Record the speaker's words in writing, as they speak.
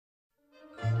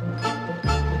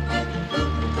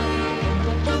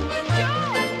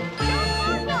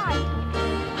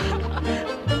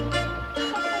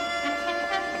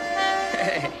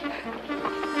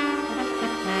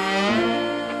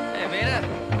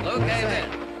Okay, then.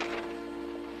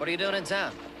 What are you doing in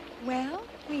town? Well,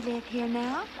 we live here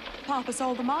now. Papa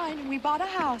sold the mine and we bought a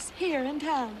house here in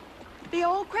town. The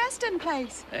old Creston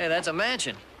place. Hey, that's a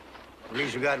mansion. At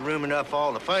least we got room enough for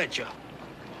all the furniture.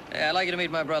 Hey, I'd like you to meet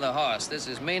my brother, Hoss. This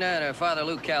is Mina and her father,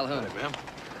 Luke Calhoun. Hey, ma'am.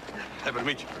 Happy to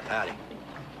meet you. Howdy.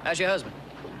 How's your husband?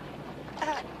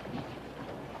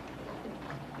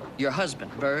 Your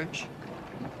husband, Verge?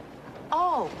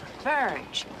 Oh,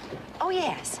 Verge. Oh,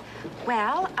 yes.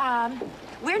 Well,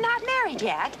 we're not married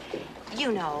yet.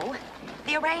 You know,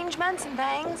 the arrangements and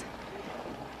things.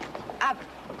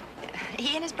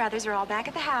 He and his brothers are all back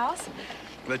at the house.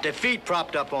 With their feet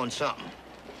propped up on something.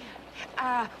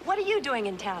 What are you doing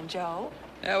in town, Joe?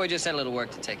 Yeah, we just had a little work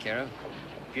to take care of.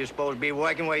 If you're supposed to be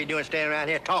working, what are you doing standing around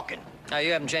here talking? Now,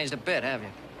 you haven't changed a bit, have you?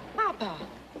 Papa,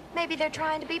 maybe they're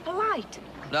trying to be polite.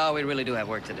 No, we really do have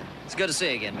work to do. It's good to see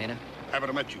you again, Mina. Happy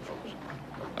to meet you folks.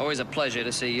 Always a pleasure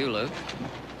to see you, Luke.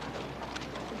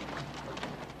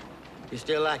 You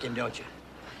still like him, don't you?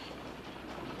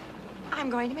 I'm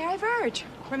going to marry Verge,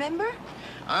 remember?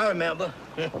 I remember.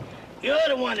 You're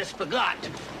the one that's forgot.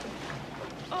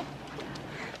 Oh.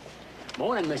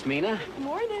 Morning, Miss Mina.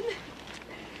 Morning.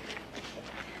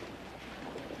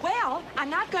 Well, I'm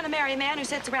not going to marry a man who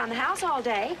sits around the house all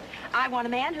day. I want a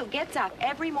man who gets up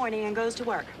every morning and goes to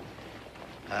work.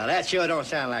 That sure don't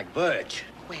sound like Verge.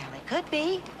 Well, it could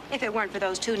be, if it weren't for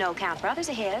those two no-count brothers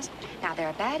of his. Now, they're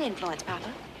a bad influence,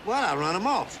 Papa. Well, I'll run them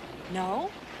off. No,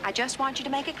 I just want you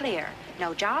to make it clear.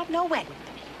 No job, no wedding.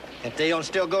 If they don't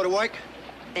still go to work?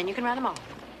 Then you can run them off.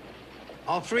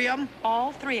 All three of them?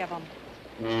 All three of them.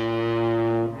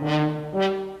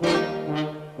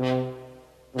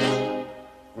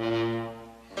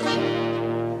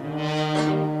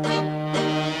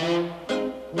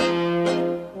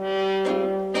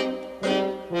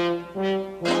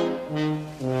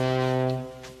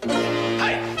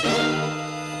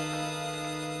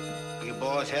 You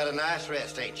boys had a nice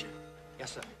rest, ain't you?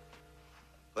 Yes, sir.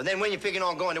 Well, then when you figuring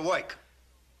on going to work?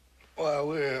 Well,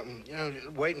 we're,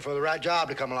 waiting for the right job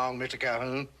to come along, Mr.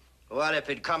 Calhoun. Well, if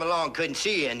it'd come along, couldn't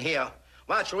see you in here.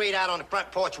 Why don't you wait out on the front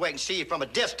porch where I can see you from a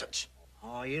distance?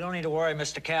 Oh, you don't need to worry,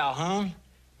 Mr. Calhoun.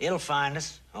 It'll find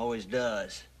us. Always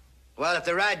does. Well, if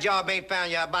the right job ain't found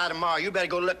you out by tomorrow, you better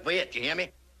go look for it, you hear me?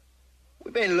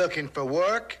 We've been looking for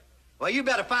work. Well, you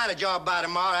better find a job by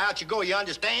tomorrow. Out you go, you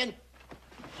understand?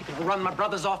 You gonna run my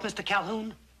brothers off, Mr.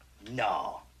 Calhoun?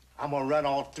 No. I'm gonna run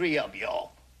all three of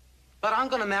y'all. But I'm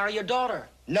gonna marry your daughter.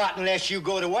 Not unless you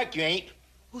go to work, you ain't.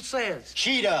 Who says?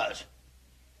 She does.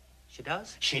 She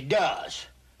does? She does.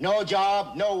 No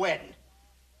job, no wedding.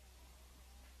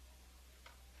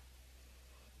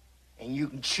 And you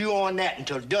can chew on that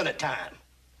until dinner time.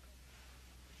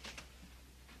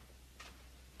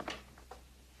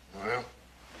 Well,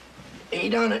 he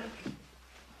done it.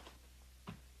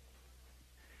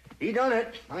 He done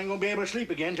it. I ain't gonna be able to sleep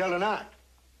again till tonight.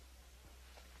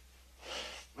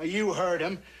 Well, you heard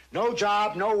him. No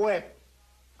job, no wedding.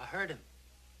 I heard him.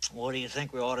 What do you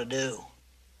think we ought to do?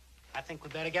 I think we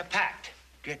better get packed.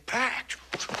 Get packed.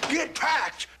 Get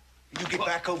packed. You get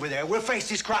back over there. We'll face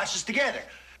this crisis together.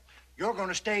 You're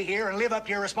gonna stay here and live up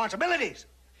to your responsibilities.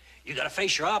 You gotta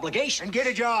face your obligation. And get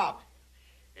a job.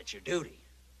 It's your duty.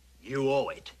 You owe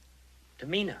it. To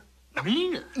Mina.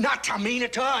 Mina? Not to Mina,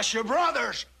 to us, your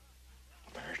brothers.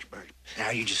 Verge.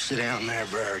 Now you just sit down there,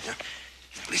 Verge. Now,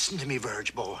 listen to me,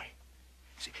 Verge boy.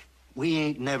 See, we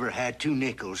ain't never had two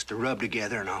nickels to rub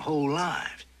together in our whole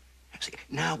lives. See,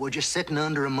 now we're just sitting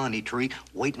under a money tree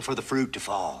waiting for the fruit to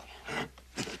fall.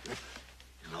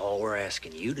 And all we're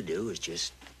asking you to do is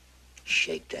just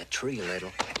shake that tree a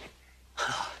little.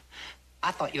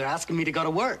 I thought you were asking me to go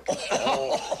to work.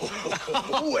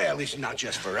 Well, it's not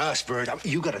just for us, Verge.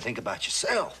 You gotta think about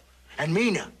yourself. And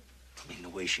Mina. I mean, the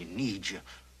way she needs you,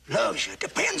 loves you,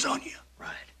 depends on you.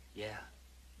 Right, yeah.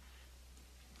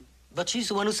 But she's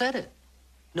the one who said it.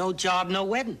 No job, no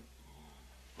wedding.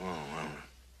 Oh, well.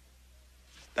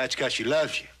 That's because she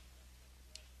loves you.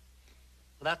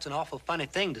 Well, that's an awful funny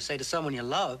thing to say to someone you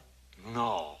love.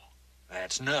 No,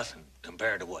 that's nothing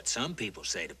compared to what some people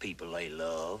say to people they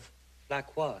love.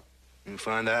 Like what? You'll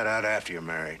find that out after you're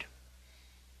married.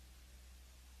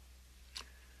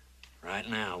 Right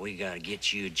now, we gotta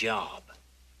get you a job.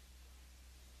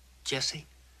 Jesse,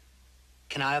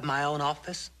 can I have my own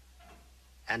office?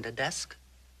 And a desk?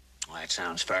 Well, that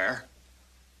sounds fair.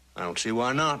 I don't see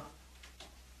why not.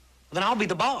 Then I'll be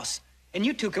the boss, and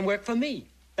you two can work for me.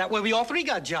 That way we all three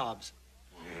got jobs.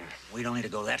 We don't need to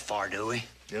go that far, do we?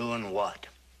 Doing what?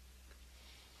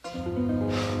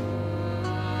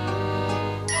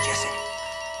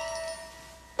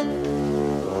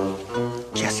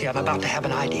 Jesse, I'm about to have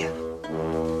an idea.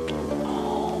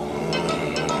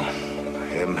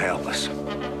 Heaven help us.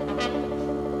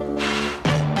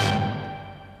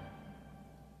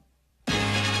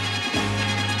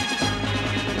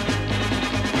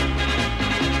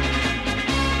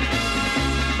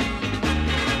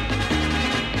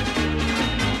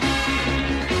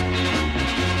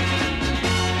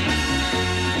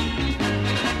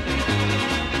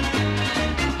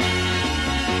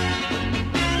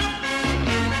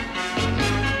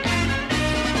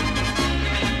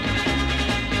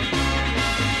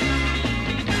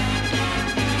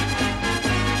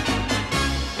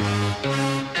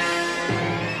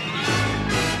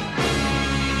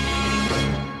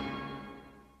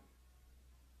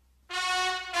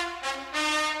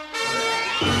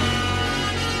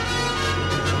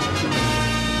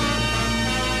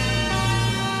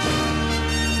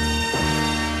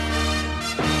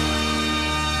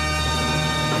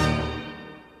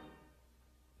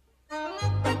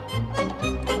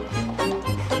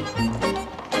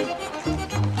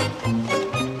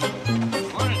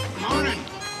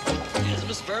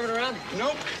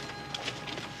 Nope.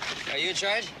 Are you in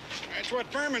charge? That's what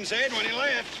Furman said when he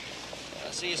left.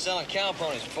 I see you selling cow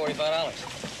ponies for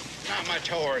 $45. Not much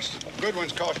horse. Good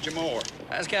ones cost you more.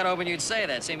 I was kind of hoping you'd say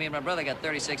that. See, me and my brother got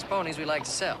 36 ponies we'd like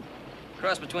to sell.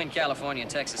 Cross between California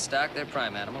and Texas stock. They're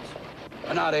prime animals.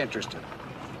 I'm not interested.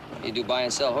 You do buy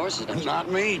and sell horses, don't you? Not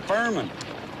me, Furman.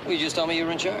 Well, you just told me you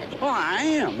were in charge. Well, I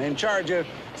am in charge of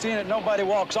seeing that nobody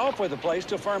walks off with the place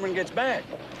till Furman gets back.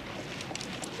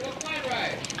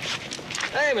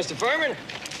 Hey, Mr. Furman. What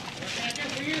can I do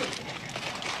for you?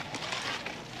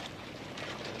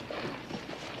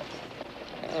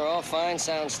 Yeah, they're all fine,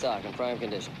 sound stock in prime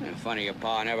condition. Funny your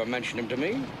pa never mentioned him to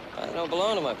me. They don't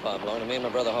belong to my pa, belong to me and my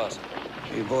brother Hoss.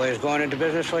 You boys going into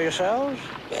business for yourselves?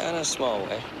 Yeah, in a small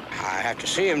way. I have to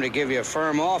see him to give you a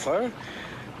firm offer.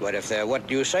 But if they're what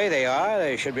you say they are,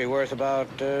 they should be worth about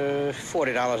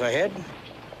 $40 a head.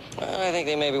 Well, I think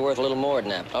they may be worth a little more than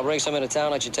that. I'll bring some into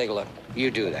town, let you take a look. You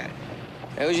do that.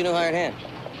 Hey, who's your new hired hand?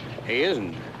 He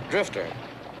isn't. Drifter.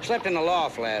 Slept in the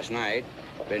loft last night.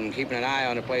 Been keeping an eye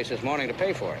on the place this morning to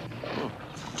pay for it.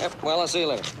 Yep, well, I'll see you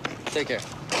later. Take care.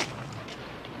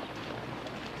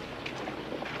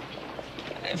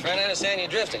 Hey, friend, I understand you're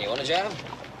drifting. You want a job?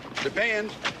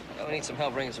 Depends. Well, we need some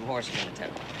help bringing some horses into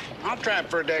town. I'll trap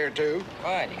for a day or two.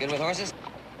 All right, you good with horses?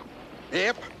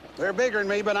 Yep. They're bigger than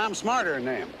me, but I'm smarter than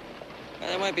them. Well,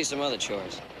 there might be some other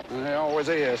chores. There always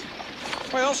is.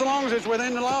 Well, so long as it's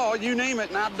within the law, you name it,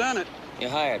 and I've done it. You're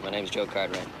hired. My name's Joe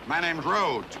Cartwright. My name's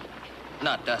Rhodes.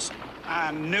 Not Dusty.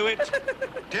 I knew it.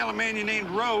 Tell a man you named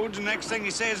Rhodes, and next thing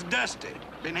he says, Dusty.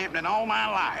 Been happening all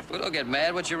my life. Well, don't get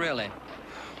mad. What's your real name?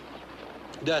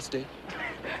 Dusty.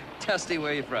 Dusty,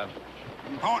 where you from?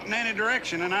 Point in any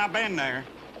direction, and I've been there.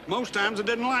 Most times I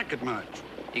didn't like it much.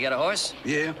 You got a horse?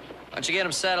 Yeah. Why don't you get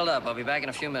him saddled up? I'll be back in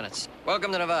a few minutes.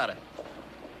 Welcome to Nevada.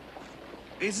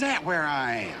 Is that where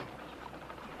I am?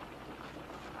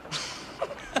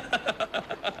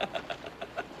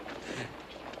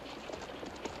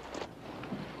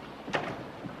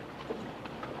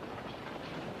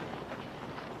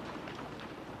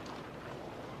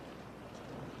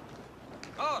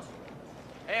 Hoss!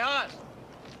 Hey, Hoss!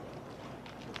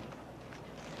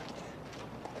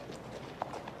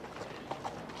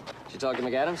 Did you talk to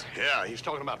McAdams? Yeah, he's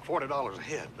talking about $40 a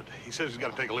head, but he says he's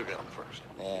got to take a look at them first.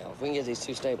 Yeah, well, if we can get these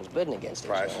two stables bidding against each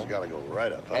Price other. has got to go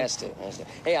right up, huh? Has to.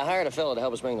 Hey, I hired a fellow to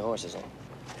help us bring the horses in.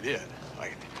 He did.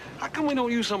 How come we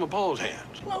don't use some of Paul's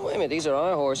hands? Well, wait a minute. These are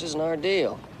our horses and our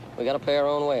deal. We got to pay our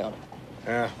own way on it.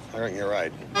 Yeah, I reckon you're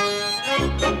right.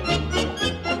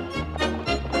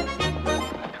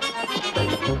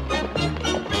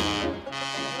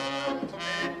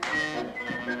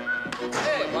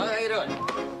 Hey, Ma, how you doing?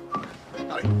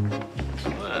 Howdy.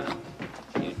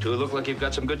 You two look like you've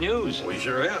got some good news. We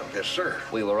sure have. Yes, sir.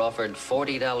 We were offered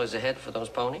 $40 a head for those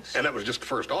ponies. And that was just the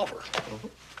first offer.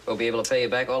 We'll be able to pay you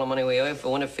back all the money we owe you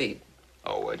for winter feed.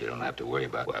 Oh, well, you don't have to worry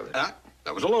about it.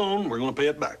 That was a loan. We're going to pay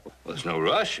it back. Well, there's no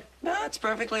rush. No, it's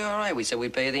perfectly all right. We said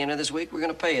we'd pay you the end of this week. We're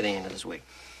going to pay you the end of this week.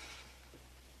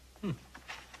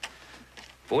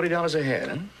 $40 a head,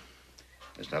 huh?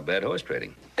 That's not bad horse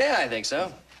trading. Yeah, I think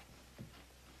so.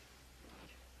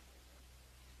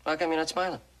 How come you're not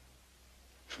smiling?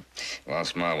 Well, I'll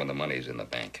smile when the money's in the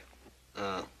bank.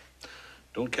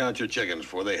 Don't count your chickens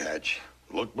before they hatch.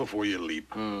 Look before you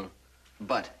leap.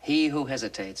 But he who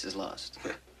hesitates is lost.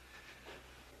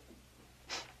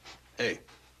 Hey,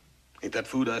 ain't that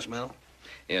food I smell?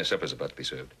 Yeah, supper's about to be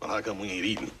served. Well, how come we ain't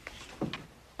eating?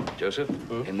 Joseph,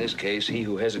 in this case, he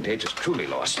who hesitates is truly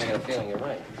lost. I got a feeling you're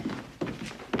right.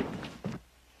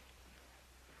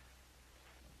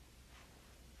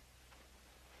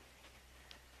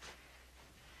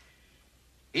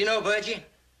 You know, Budgie,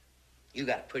 you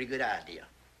got a pretty good idea.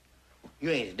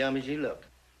 You ain't as dumb as you look.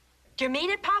 Do you mean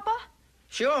it, Papa?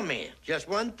 Sure, man. Just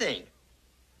one thing.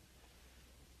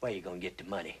 Where you gonna get the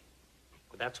money?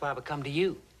 Well, that's why we come to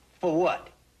you. For what?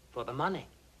 For the money.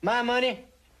 My money?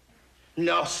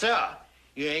 No, sir.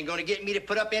 You ain't gonna get me to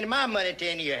put up any of my money to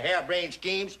any of your harebrained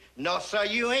schemes. No, sir,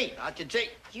 you ain't. I can tell you.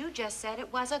 You just said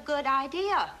it was a good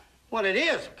idea. Well, it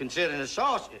is. Considering the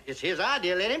sauce, it's his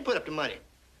idea. Let him put up the money.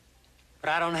 But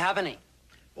I don't have any.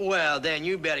 Well, then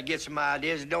you better get some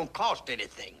ideas that don't cost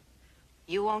anything.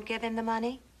 You won't give him the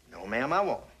money? No, ma'am, I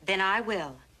won't. Then I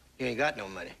will. You ain't got no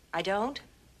money. I don't?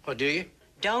 Oh, do you?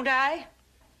 Don't I?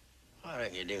 I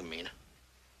reckon you do, Mina.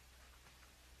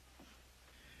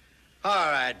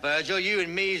 All right, Virgil, you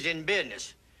and me's in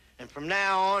business. And from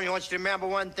now on, I want you to remember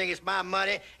one thing, it's my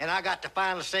money, and I got the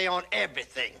final say on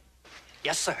everything.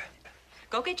 Yes, sir.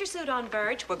 Go get your suit on,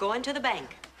 Burge. We're going to the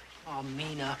bank. Oh,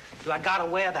 Mina, do I gotta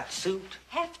wear that suit?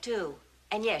 Have to.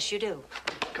 And yes, you do.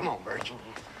 Come on, Virgil.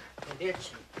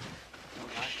 It's...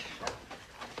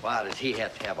 Why does he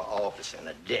have to have an office and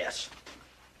a desk?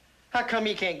 How come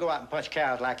he can't go out and punch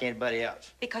cows like anybody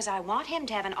else? Because I want him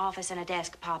to have an office and a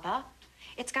desk, Papa.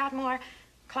 It's got more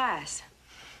class.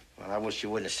 Well, I wish you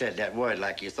wouldn't have said that word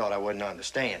like you thought I wouldn't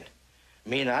understand.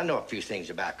 Mina, I know a few things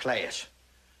about class.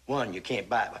 One, you can't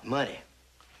buy it with money.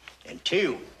 And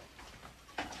two,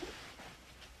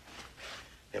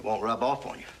 it won't rub off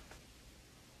on you.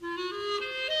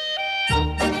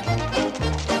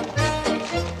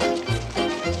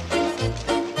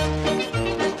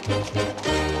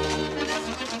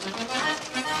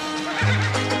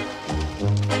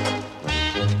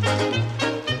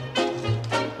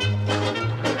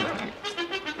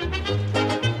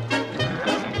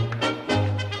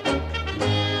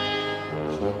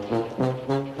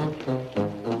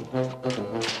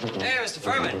 Hey, Mr.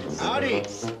 Furman. Howdy.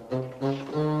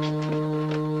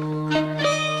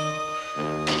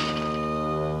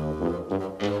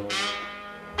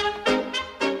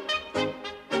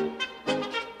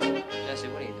 Jesse,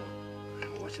 what are you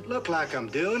doing? What's it look like I'm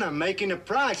doing? I'm making a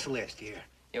price list here.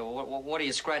 Yeah, well, what are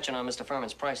you scratching on Mr.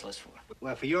 Furman's price list for?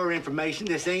 Well, for your information,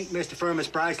 this ain't Mr. Furman's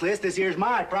price list. This here's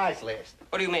my price list.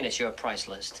 What do you mean it's your price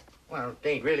list? Well, it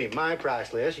ain't really my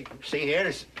price list. You can see here,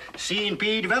 this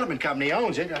C&P Development Company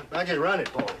owns it. I just run it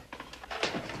for it.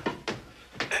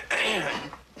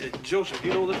 Joseph,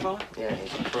 you know this fella? Yeah,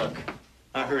 he's a crook.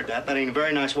 I heard that. That ain't a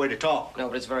very nice way to talk. No,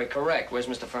 but it's very correct. Where's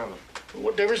Mr. Furman?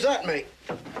 What difference does that make?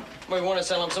 We want to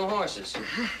sell him some horses.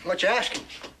 What you asking?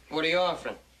 What are you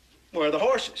offering? Where are the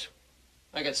horses?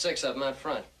 I got 6 of them out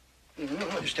front.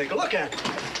 Well, just take a look at them.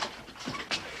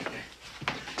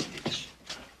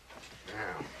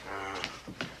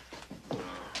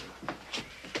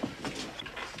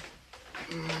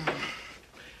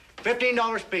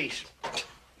 $15 a piece.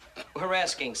 We're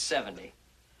asking 70.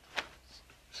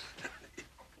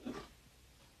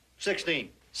 16.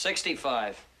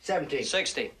 65. 17.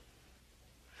 60.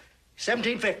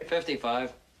 17.50.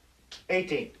 55.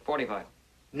 18. 45.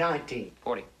 19.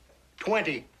 40.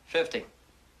 20. 50.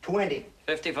 20.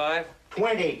 55.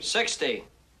 20. 60.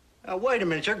 Now, wait a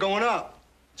minute. You're going up.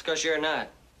 It's because you're not.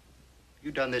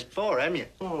 You've done this before, haven't you?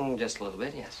 Just a little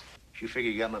bit, yes. You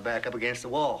figure you got my back up against the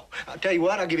wall. I'll tell you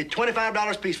what. I'll give you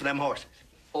 $25 a piece for them horses.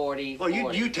 40. Well,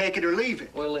 40. you take it or leave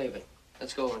it. We'll leave it.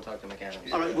 Let's go over and talk to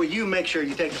McAdams. All right. Well, you make sure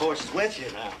you take the horses with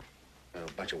you now.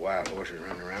 A bunch of wild horses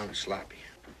running around and sloppy.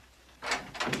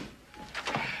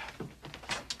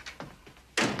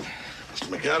 Mr.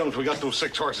 McAdams, we got those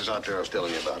 6 horses out there I was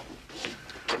telling you about.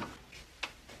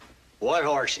 What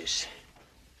horses?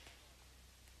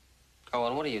 Oh,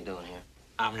 and what are you doing here?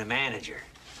 I'm the manager.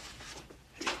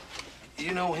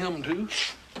 You know him, too?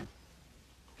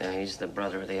 Yeah, he's the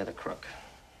brother of the other crook.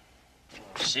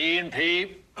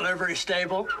 C&P Livery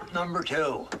Stable, number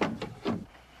 2.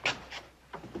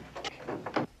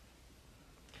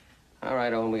 All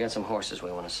right, Owen, we got some horses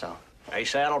we want to sell. They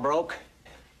saddle broke?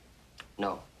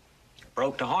 No.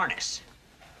 Broke the harness?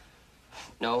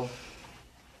 No.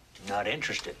 Not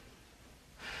interested.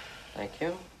 Thank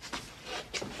you.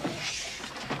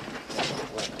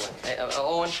 Hey,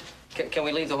 Owen, can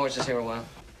we leave the horses here a while?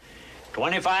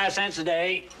 25 cents a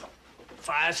day.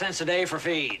 5 cents a day for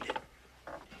feed.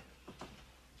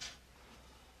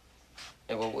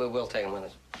 Yeah, we'll take them with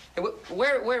us. Hey,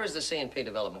 where is the C&P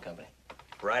Development Company?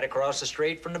 Right across the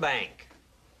street from the bank.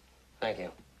 Thank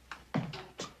you.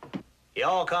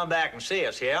 Y'all come back and see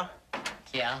us, yeah?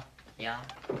 Yeah.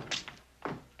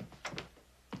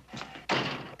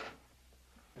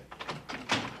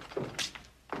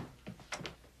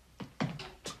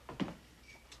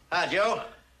 Hi, Joe.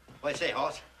 What you say,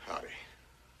 horse? Howdy.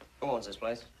 Who owns this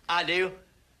place? I do.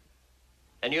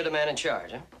 And you're the man in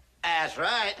charge, huh? That's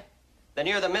right. Then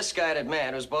you're the misguided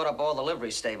man who's bought up all the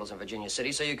livery stables in Virginia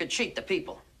City so you could cheat the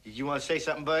people. Did you want to say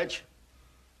something, Budge?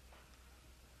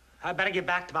 I better get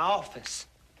back to my office.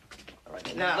 All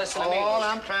right, Now, listen to me. all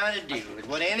I'm trying to do is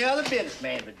what any other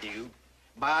businessman would do.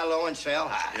 Buy low and sell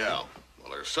high. Yeah.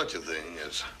 Well, there's such a thing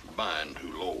as buying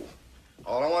too low.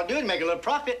 All I want to do is make a little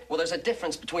profit. Well, there's a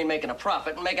difference between making a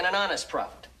profit and making an honest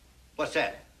profit. What's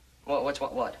that? Well,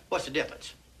 what? What's the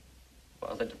difference?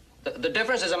 Well, the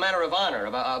difference is a matter of honor,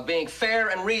 of being fair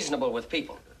and reasonable with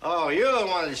people. Oh, you're the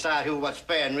one to decide what's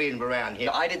fair and reasonable around here.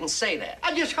 No, I didn't say that.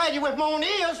 I just heard you with my own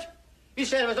ears. You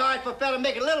said it was all right for a fella to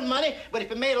make a little money, but if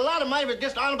he made a lot of money, it was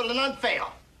dishonorable and unfair.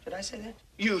 Did I say that?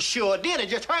 You sure did. I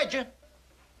just heard you.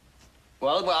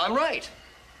 Well, I'm right.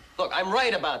 Look, I'm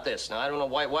right about this. Now, I don't know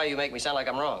why you make me sound like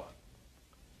I'm wrong.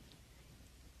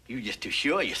 You're just too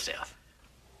sure of yourself.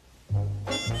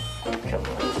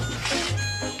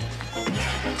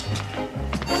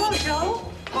 Hello,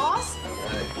 Joe.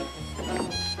 Boss?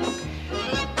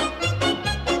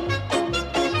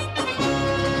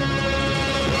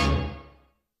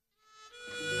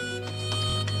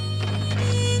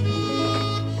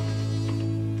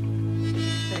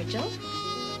 Virgil,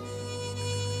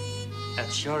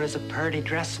 That sure is a pretty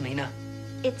dress, Mina.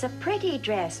 It's a pretty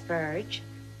dress, Verge.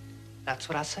 That's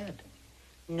what I said.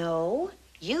 No,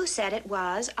 you said it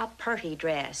was a purty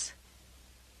dress.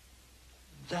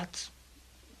 That's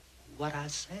what I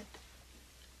said.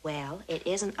 Well, it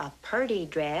isn't a purty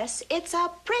dress. It's a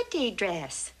pretty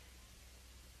dress.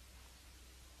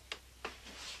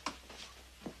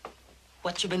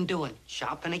 What you been doing?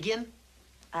 Shopping again?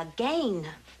 Again.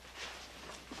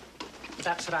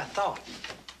 That's what I thought.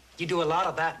 You do a lot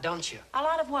of that, don't you? A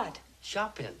lot of what?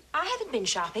 Shopping. I haven't been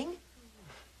shopping.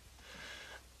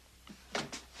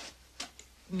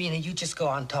 Mina, you just go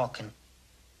on talking.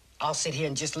 I'll sit here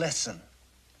and just listen.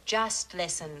 Just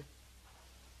listen.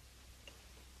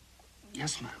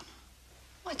 Yes, ma'am.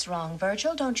 What's wrong,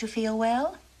 Virgil? Don't you feel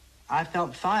well? I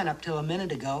felt fine up till a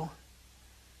minute ago.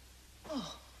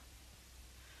 Oh.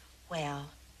 Well,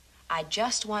 I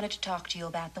just wanted to talk to you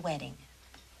about the wedding.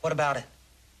 What about it?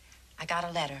 I got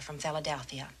a letter from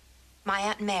Philadelphia. My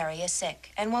Aunt Mary is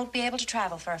sick and won't be able to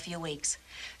travel for a few weeks.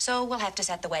 So we'll have to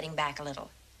set the wedding back a little.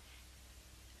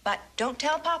 But don't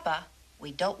tell Papa.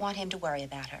 We don't want him to worry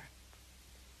about her.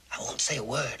 I won't say a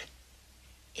word.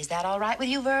 Is that all right with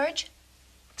you, Verge?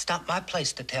 It's not my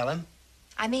place to tell him.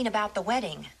 I mean about the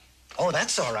wedding. Oh,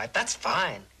 that's all right. That's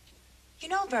fine. You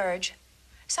know, Verge,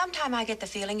 sometime I get the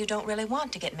feeling you don't really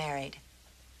want to get married.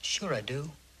 Sure I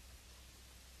do.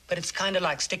 But it's kind of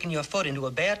like sticking your foot into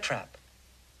a bear trap.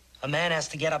 A man has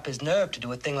to get up his nerve to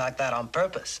do a thing like that on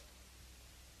purpose.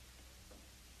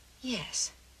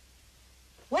 Yes.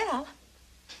 Well,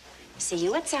 see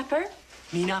you at supper.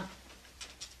 Mina,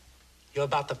 you're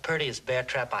about the prettiest bear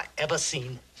trap I ever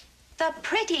seen. The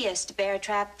prettiest bear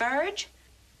trap, Verge.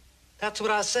 That's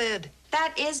what I said.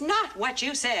 That is not what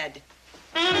you said.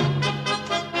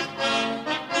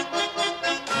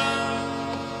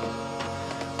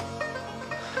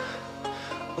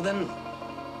 Well, then,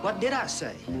 what did I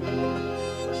say?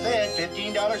 I said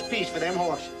 $15 a piece for them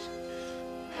horses.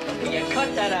 You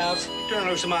cut that out. You turn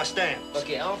loose of my stamps. Look,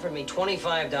 you offered me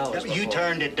 $25 You before.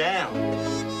 turned it down.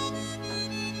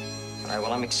 All right,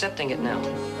 well, I'm accepting it now.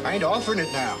 I ain't offering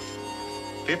it now.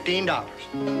 $15.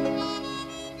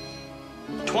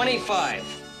 25.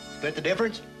 Split the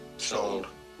difference? Sold.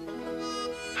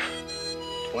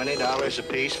 $20 a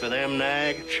piece for them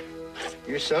nags.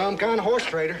 You're some kind of horse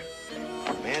trader.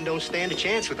 Man don't stand a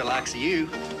chance with the likes of you.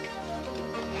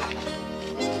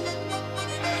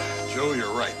 Joe,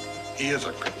 you're right. He is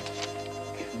a...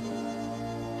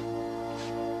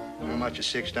 How much is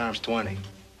 6 times 20?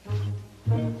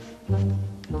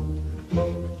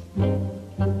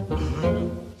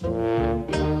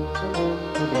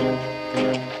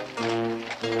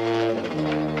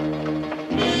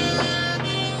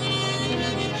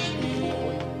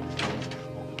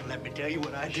 Let me tell you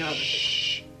what I done.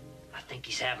 Shh. I think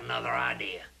he's having another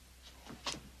idea.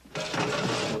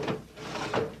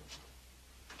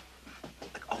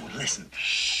 Oh, listen.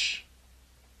 Shh.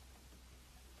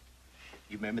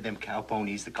 You remember them cow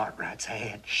ponies the Cartwrights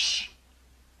had? Shh.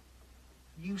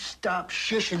 You stop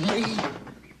shushing me.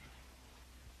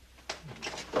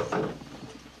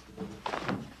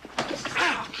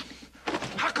 Ow!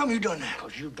 How come you done that?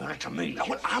 Because you done it to me. Now,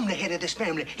 when I'm the head of this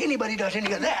family, anybody does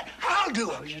any of that, I'll do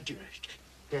it. You do it.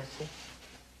 Jesse?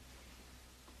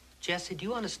 Jesse, do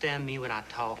you understand me when I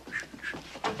talk?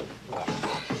 Oh,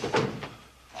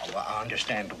 well, I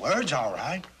understand the words all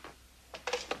right.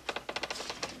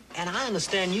 And I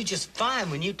understand you just fine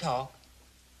when you talk.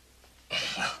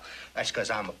 Well, that's because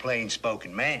I'm a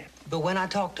plain-spoken man. But when I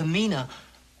talk to Mina,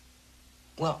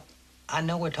 well, I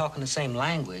know we're talking the same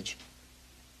language,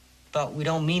 but we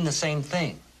don't mean the same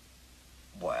thing.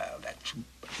 Well,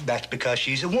 that's because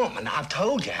she's a woman. I've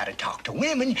told you how to talk to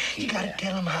women. You gotta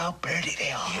tell them how pretty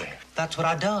they are. Yeah. That's what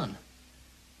I done.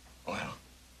 Well?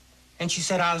 And she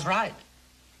said I was right,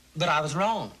 but I was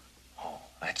wrong. Oh,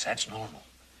 that's normal.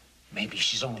 Maybe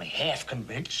she's only half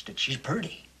convinced that she's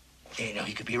pretty. You know,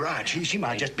 you could be right. She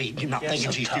might just be not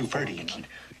thinking she's too pretty.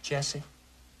 Jesse,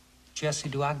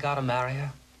 do I gotta marry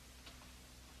her?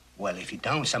 Well, if you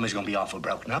don't, somebody's gonna be awful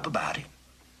broken up about it.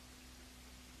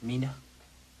 Mina?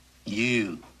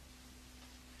 You.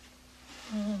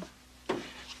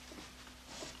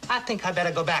 I think I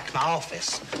better go back to my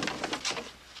office.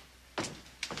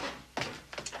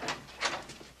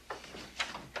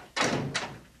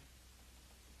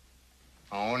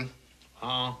 Owen?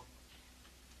 Huh?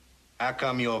 How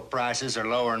come your prices are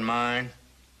lower than mine?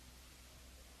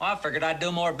 Well, I figured I'd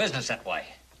do more business that way.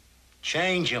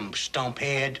 Change 'em,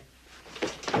 stumphead.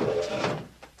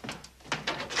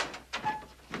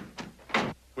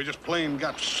 We just plain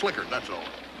got slickered, that's all.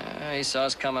 He saw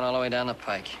us coming all the way down the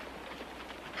pike.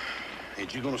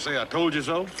 Ain't you gonna say I told you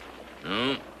so?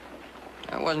 No.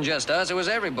 It wasn't just us, it was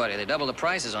everybody. They doubled the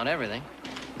prices on everything.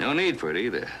 No need for it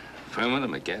either. Furman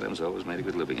and McAdams always made a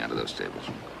good living out of those stables.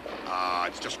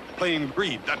 It's just plain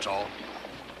greed, that's all.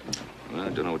 Well, I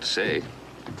don't know what to say.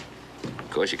 Of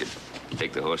course, you could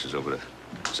take the horses over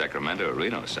to Sacramento or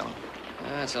Reno to sell them.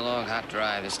 It's a long, hot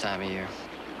drive this time of year.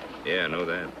 Yeah, I know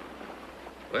that.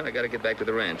 Well, I gotta get back to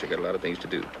the ranch. I got a lot of things to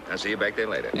do. I'll see you back there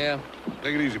later. Yeah.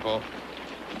 Take it easy, Paul.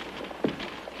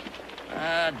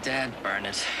 Dad, burn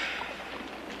it.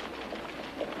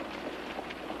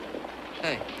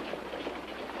 Hey.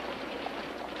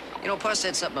 You know, Pa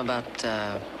said something about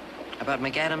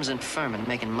McAdams and Furman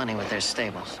making money with their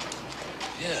stables.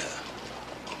 Yeah.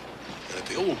 And at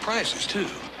the old prices, too.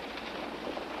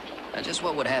 Now, just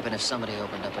what would happen if somebody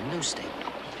opened up a new stable?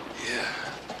 Yeah.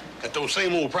 At those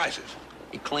same old prices.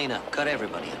 You clean up, cut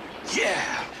everybody under.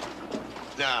 Yeah.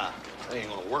 Nah, that ain't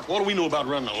gonna work. What do we know about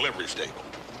running a livery stable?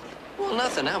 Well,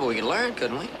 nothing now, but we could learn,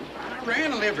 couldn't we? I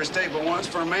ran a livery stable once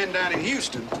for a man down in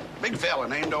Houston. Big fella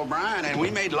named O'Brien, and we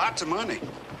made lots of money.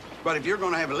 But if you're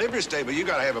gonna have a livery stable, you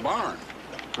gotta have a barn.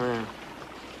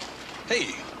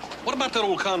 Hey, what about that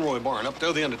old Conroy barn up the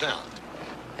other end of town?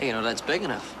 Hey, you know, that's big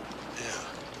enough.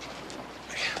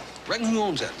 Yeah. Reckon who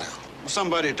owns that now?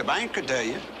 Somebody at the bank could tell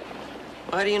you.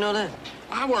 Why do you know that?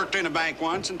 I worked in a bank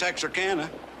once in Texarkana.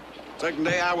 Second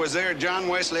day I was there, John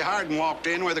Wesley Hardin walked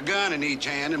in with a gun in each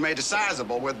hand and made a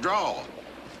sizable withdrawal.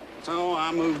 So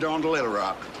I moved on to Little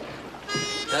Rock.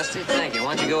 Dusty, thank you.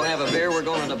 Why don't you go have a beer? We're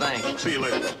going to the bank. See you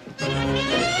later. I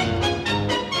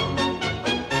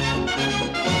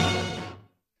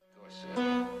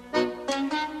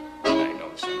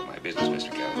know it's none of my business,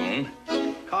 Mr. Calhoun.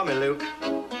 Call me Luke.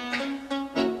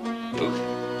 Luke,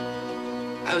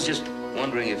 I was just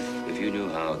wondering if you knew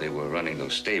how they were running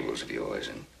those stables of yours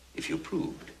and if you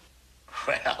approved.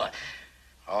 Well,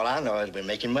 all I know is we're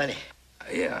making money.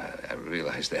 Yeah, I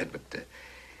realize that, but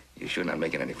you're sure not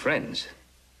making any friends.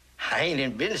 I ain't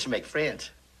in business to make friends.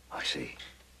 I see.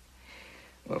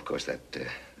 Well, of course, that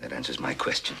answers my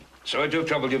question. Sorry to have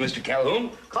troubled you, Mr.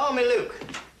 Calhoun. Call me Luke.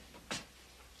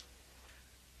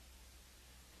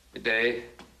 Good day,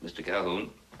 Mr.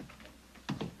 Calhoun.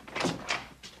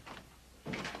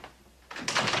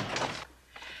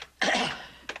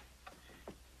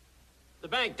 The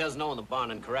bank doesn't own the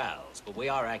barn and corrals, but we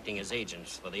are acting as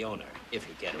agents for the owner, if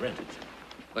you care to rent it.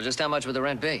 Well, just how much would the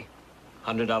rent be?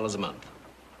 $100 a month.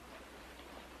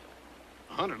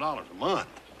 $100 a month?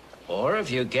 Or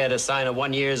if you care to sign a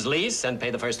 1 year's lease and pay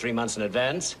the first 3 months in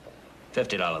advance,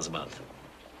 $50 a month.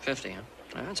 50, huh?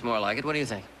 That's more like it. What do you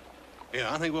think?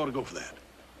 Yeah, I think we ought to go for that.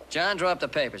 John, draw up the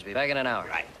papers. Be back in an hour.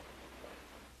 Right.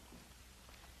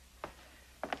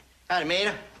 Howdy,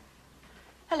 Mina.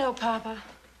 Hello, Papa.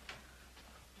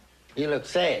 You look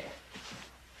sad.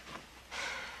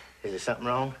 Is there something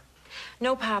wrong?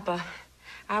 No, Papa.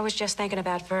 I was just thinking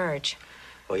about Verge.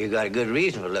 Well, you got a good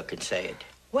reason for looking sad.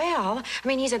 Well, I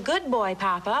mean, he's a good boy,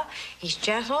 Papa. He's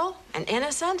gentle and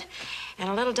innocent and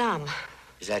a little dumb.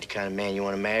 Is that the kind of man you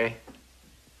want to marry?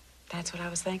 That's what I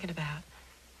was thinking about.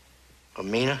 Well,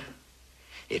 Mina,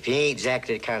 if he ain't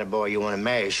exactly the kind of boy you want to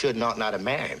marry, you should not have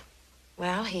married him.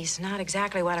 Well, he's not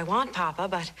exactly what I want, Papa,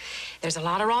 but there's a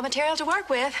lot of raw material to work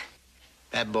with.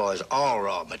 That boy's all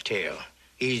raw material.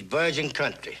 He's virgin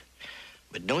country.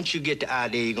 But don't you get the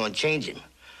idea you're gonna change him.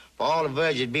 For all the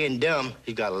Verge's being dumb,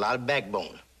 he's got a lot of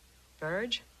backbone.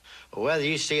 Verge? Well, whether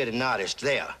you see it or not, it's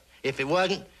there. If it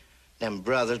wasn't, Them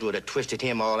brothers would have twisted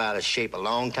him all out of shape a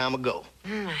long time ago.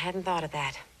 I hadn't thought of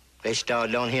that. They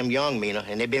started on him young, Mina,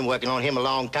 and they've been working on him a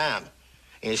long time.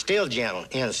 And he's still gentle,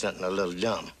 innocent, and a little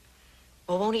dumb.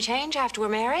 Well, won't he change after we're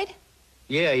married?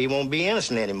 Yeah, he won't be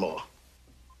innocent anymore.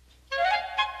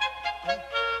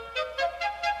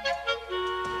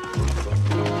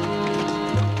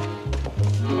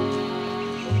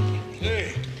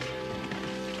 Hey.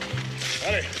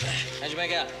 Howdy. How'd you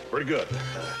make out? Pretty good.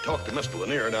 Talked to Mr.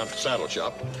 Lanier down at the saddle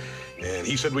shop, and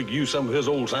he said we could use some of his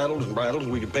old saddles and bridles,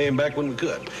 and we could pay him back when we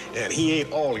could. And he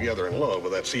ain't altogether in love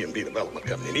with that C&P Development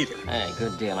Company neither. Hey,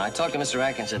 good deal. I talked to Mr.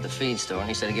 Atkins at the feed store, and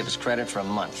he said he'd give us credit for a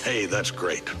month. Hey, that's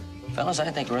great. Fellas,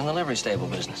 I think we're in the livery stable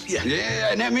business. Yeah.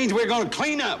 Yeah, and that means we're gonna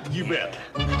clean up. You bet.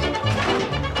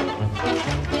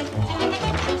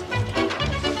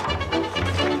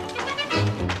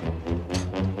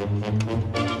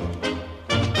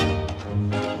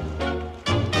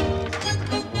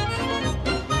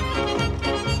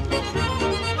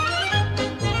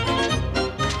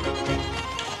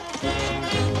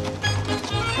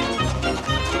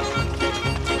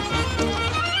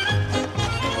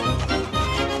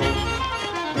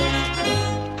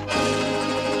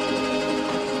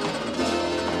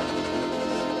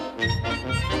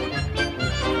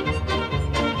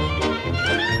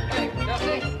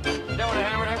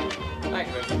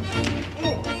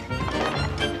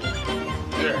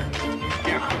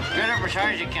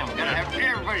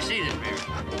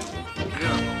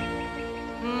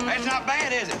 That's not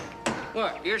bad, is it?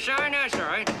 What, you're sorry? That's all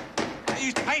right. I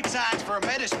used to paint signs for a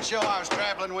medicine show I was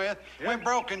traveling with. Went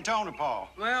broke in Tonopah.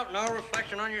 Well, no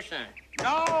reflection on your sign.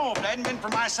 No, if it hadn't been for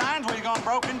my signs, we'd gone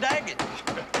broke in Daggett.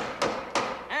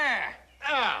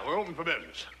 We're open for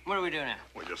business. What do we do now?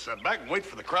 We just sit back and wait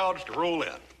for the crowds to roll in.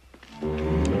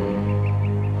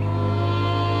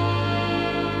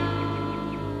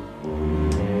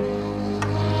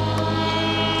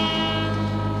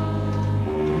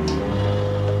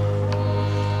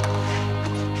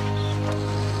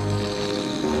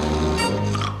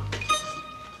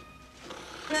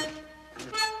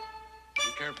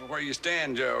 Be careful where you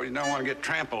stand, Joe. You don't want to get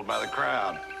trampled by the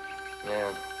crowd.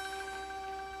 Yeah.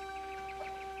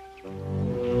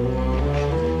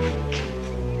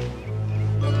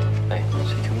 Hey,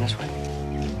 is he coming this way?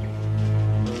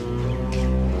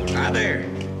 Hi there.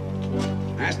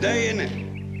 Nice day, isn't it?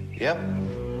 Yep.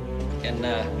 Can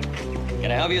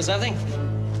I help you with something?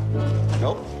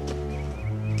 Nope.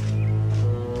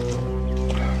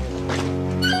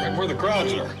 Right where the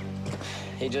crowds are.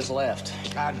 He just left.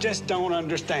 I just don't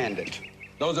understand it.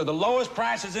 Those are the lowest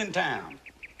prices in town.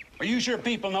 Are you sure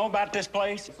people know about this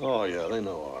place? Oh, yeah, they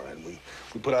know all right.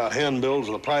 We put out handbills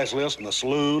of the price list in the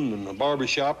saloon and the barber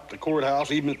shop, the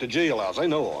courthouse, even at the jailhouse. They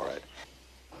know all right.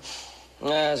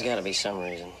 There's got to be some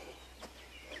reason.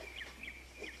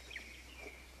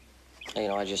 You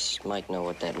know, I just might know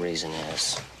what that reason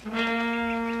is.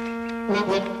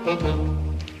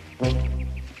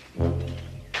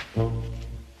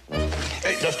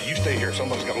 Hey, Dusty, you stay here.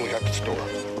 Someone's got to look out the store.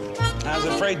 I was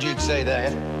afraid you'd say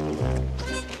that.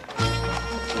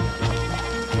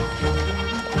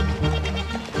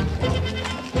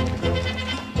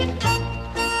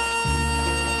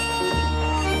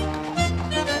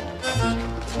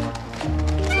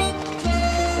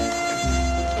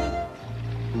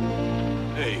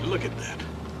 Hey, look at that.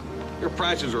 Their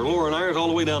prices are lower than ours all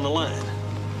the way down the line.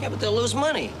 Yeah, but they'll lose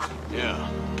money. Yeah,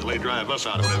 till they drive us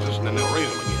out of business, and then they'll raise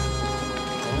them again.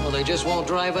 Well, they just won't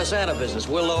drive us out of business.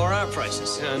 We'll lower our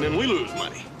prices. Yeah, and then we lose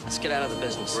money. Let's get out of the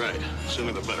business. Right.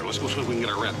 Sooner the better. Let's go see if we can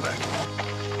get our rent back.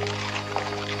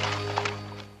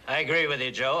 I agree with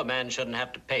you, Joe. A man shouldn't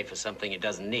have to pay for something he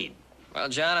doesn't need. Well,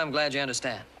 John, I'm glad you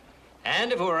understand.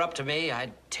 And if it were up to me,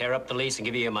 I'd tear up the lease and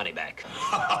give you your money back.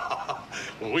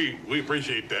 Well, we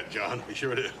appreciate that, John. We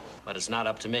sure do. But it's not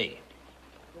up to me.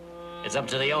 It's up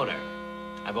to the owner.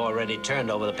 I've already turned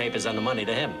over the papers and the money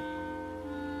to him.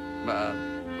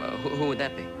 Who would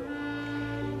that be?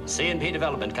 C&P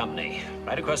Development Company,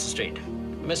 right across the street.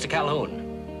 Mr.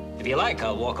 Calhoun. If you like,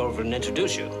 I'll walk over and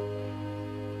introduce you.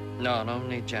 No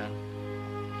need, John.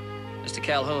 Mr.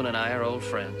 Calhoun and I are old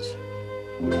friends.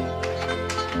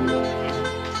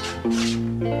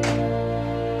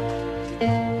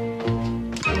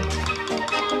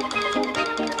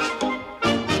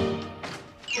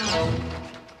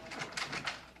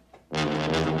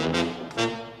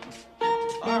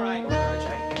 All right, Verge.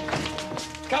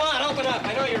 Come on, open up.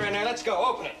 I know you're in there. Let's go.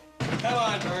 Open it. Come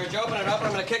on, Verge. Open it up, or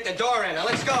I'm gonna kick the door in. Now,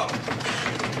 let's go.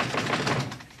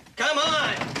 Come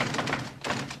on.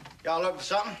 Y'all looking for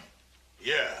something?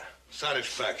 Yeah,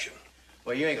 satisfaction.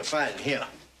 Well, you ain't gonna find it here.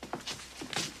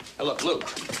 Now, look, Luke.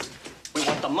 We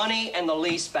want the money and the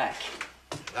lease back.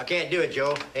 I can't do it,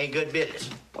 Joe. Ain't good business.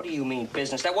 What do you mean,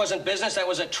 business? That wasn't business. That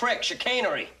was a trick,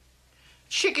 chicanery.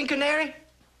 Chicken canary?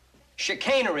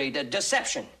 Chicanery,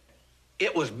 deception.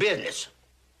 It was business.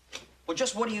 Well,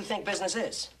 just what do you think business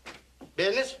is?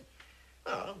 Business?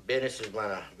 Oh, business is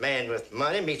when a man with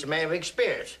money meets a man with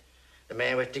experience. The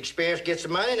man with the experience gets the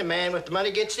money, and the man with the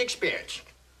money gets the experience.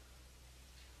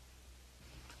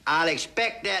 I'll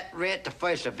expect that rent the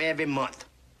first of every month.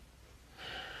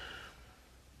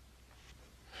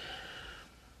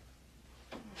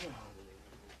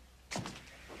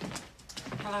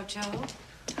 Hello, Joe.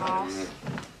 Boss.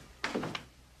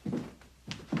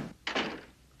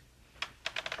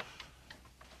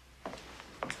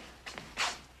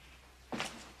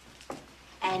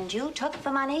 And you took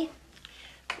the money?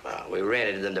 Well, we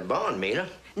rented it in the bond, Mina.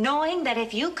 Knowing that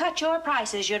if you cut your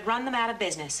prices, you'd run them out of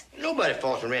business. Nobody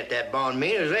forced them to rent that bond,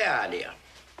 Mina. It was their idea.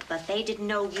 But they didn't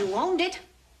know you owned it.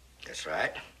 That's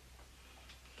right.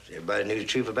 If everybody knew the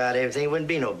truth about everything, it wouldn't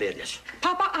be no business.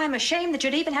 Papa, I'm ashamed that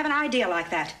you'd even have an idea like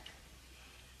that.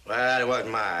 Well, it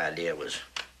wasn't my idea. It was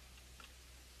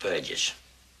Verge's.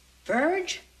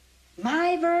 Verge?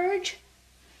 My Verge?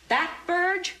 That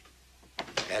Verge?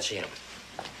 That's him.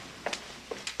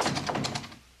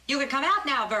 You can come out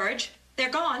now, Verge. They're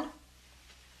gone.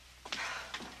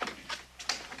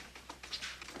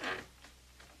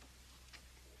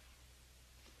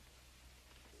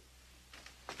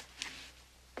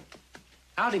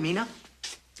 Howdy, Mina.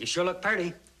 You sure look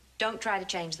pretty. Don't try to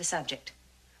change the subject.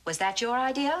 Was that your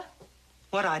idea?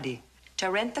 What idea? To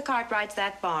rent the Cartwrights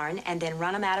that barn and then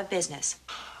run them out of business.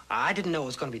 I didn't know it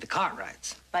was going to be the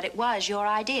Cartwrights. But it was your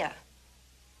idea.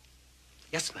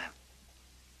 Yes, ma'am.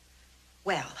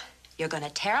 Well, you're going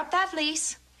to tear up that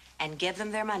lease and give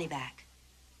them their money back.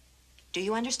 Do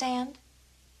you understand?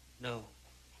 No.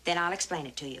 Then I'll explain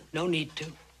it to you. No need to.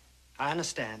 I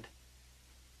understand.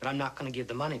 But I'm not going to give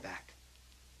the money back.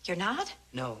 You're not?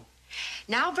 No.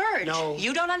 Now, Verge, No.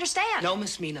 you don't understand. No,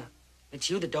 Miss Mina. It's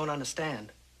you that don't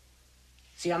understand.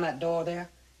 See on that door there?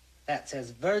 That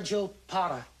says Virgil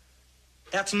Potter.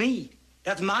 That's me.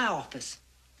 That's my office.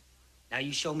 Now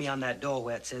you show me on that door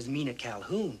where it says Mina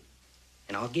Calhoun,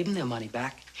 and I'll give them their money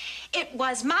back. It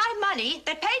was my money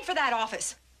that paid for that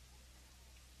office.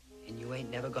 And you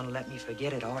ain't never gonna let me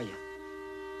forget it, are you?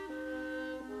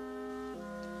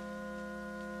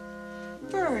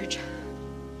 Verge,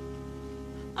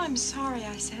 I'm sorry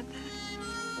I said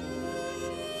that.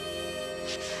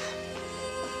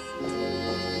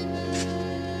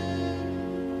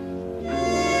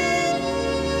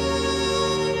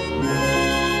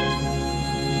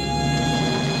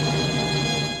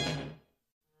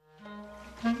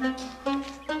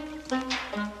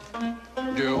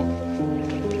 Joe,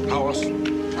 Hollis,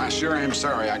 I sure am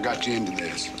sorry I got you into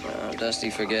this. Dusty,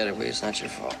 forget it, will you? It's not your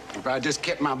fault. If I just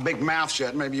kept my big mouth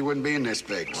shut, maybe you wouldn't be in this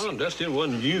fix. Well, Dusty, it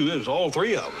wasn't you. It was all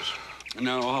three of us.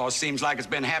 No, it seems like it's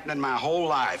been happening my whole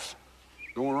life.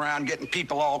 Going around getting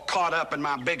people all caught up in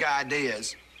my big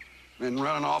ideas. Then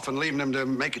running off and leaving them to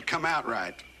make it come out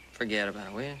right. Forget about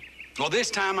it, will you? Well,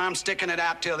 this time I'm sticking it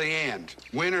out till the end,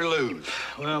 win or lose.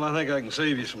 Well, I think I can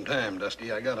save you some time,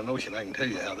 Dusty. I got a notion I can tell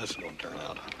you how this is going to turn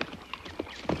out.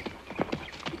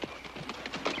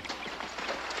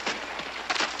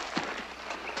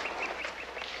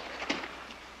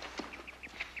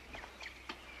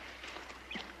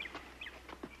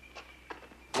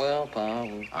 Well, Pa,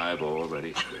 I've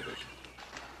already split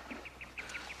it.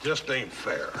 Just ain't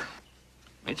fair.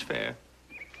 It's fair.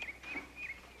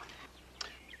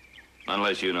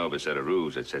 Unless you know of a set of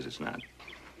rules that says it's not.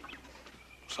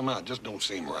 Somehow it just don't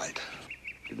seem right.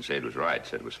 Didn't say it was right,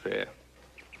 said it was fair.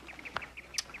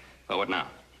 Well, what now?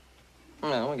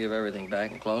 Well, we'll give everything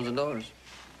back and close the doors.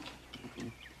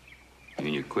 You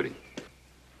mean you're quitting?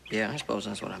 Yeah, I suppose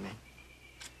that's what I mean.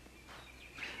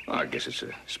 Well, I guess it's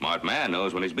a smart man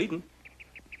knows when he's beaten.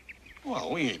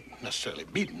 Well, we ain't necessarily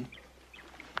beaten.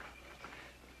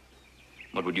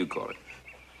 What would you call it?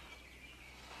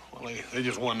 Well, they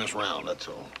just won this round, that's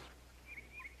all.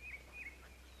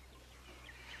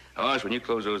 Horace, when you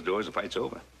close those doors, the fight's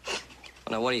over. Well,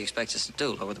 now, what do you expect us to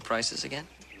do? Lower the prices again?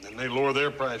 And they lower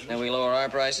their prices. Then we lower our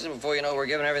prices, and before you know it, we're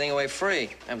giving everything away free.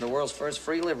 Have the world's first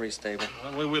free livery stable.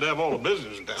 Well, we'd have all the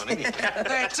business in town, ain't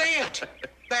That's it.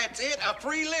 That's it, a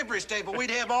free livery stable. We'd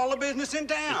have all the business in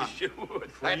town. Sure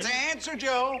would. That's the answer,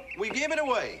 Joe. We give it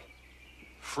away.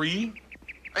 Free?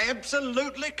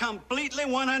 Absolutely, completely,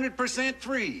 100%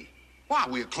 free. Why,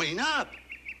 we'll clean up.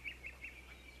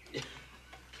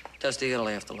 Dusty, you gotta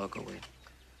lay off the local weed.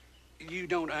 You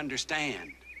don't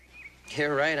understand.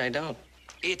 You're right, I don't.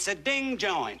 It's a ding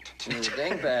joint.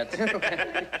 Dingbat.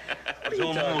 It's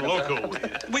almost loco.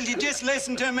 Will you just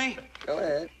listen to me? Go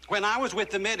ahead. When I was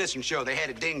with the medicine show, they had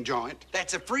a ding joint.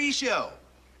 That's a free show.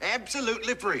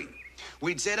 Absolutely free.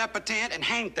 We'd set up a tent and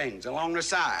hang things along the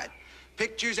side.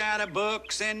 Pictures out of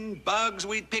books and bugs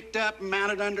we'd picked up and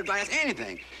mounted under glass,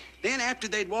 anything. Then after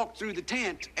they'd walked through the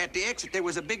tent, at the exit there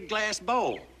was a big glass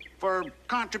bowl for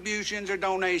contributions or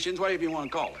donations, whatever you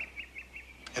want to call it.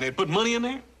 And they put money in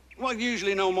there? Well,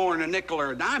 usually no more than a nickel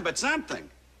or a dime, but something.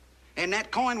 And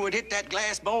that coin would hit that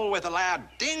glass bowl with a loud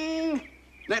ding.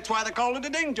 That's why they call it a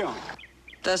ding joint.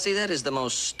 Dusty, that is the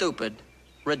most stupid,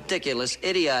 ridiculous,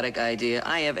 idiotic idea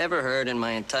I have ever heard in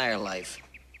my entire life.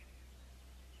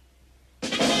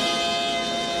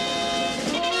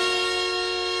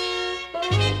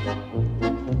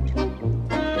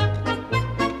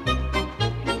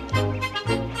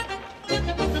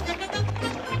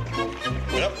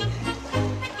 Yep.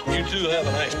 You two have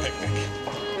a nice picnic.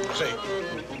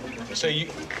 Say you...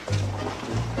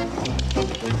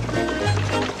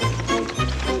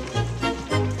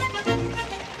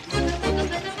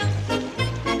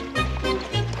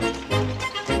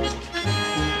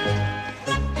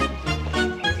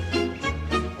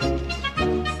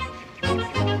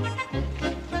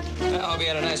 I hope you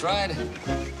had a nice ride.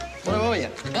 What owe you?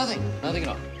 Nothing. Nothing at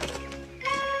all.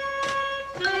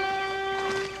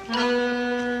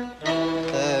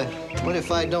 What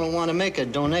if I don't want to make a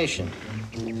donation?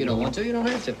 If you don't want to, you don't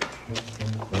have to.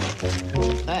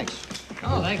 Thanks.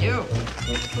 Oh, thank you.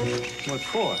 What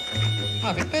for?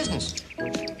 Oh, big business.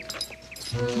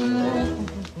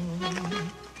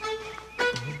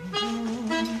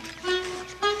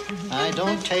 I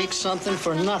don't take something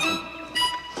for nothing.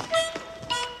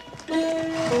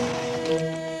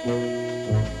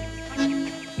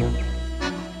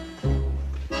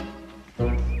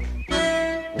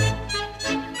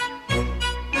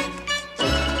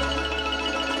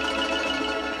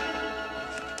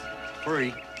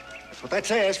 Free. That's what that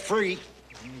says, free.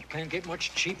 You can't get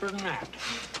much cheaper than that.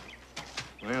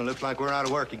 Well, looks like we're out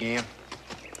of work again.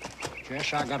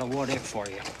 Jess, I got a what if for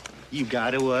you. You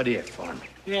got a what if for me?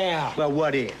 Yeah. Well,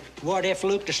 what if? What if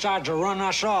Luke decides to run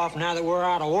us off now that we're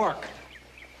out of work?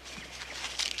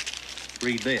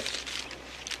 Read this.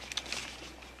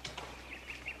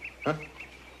 Huh?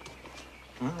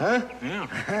 Huh? Yeah.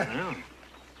 Yeah.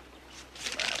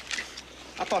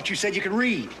 I thought you said you could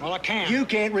read. Well, I can't. You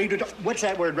can't read it. What's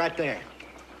that word right there?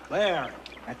 There.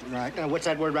 That's right. Now, what's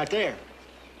that word right there?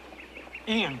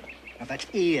 In. Now, that's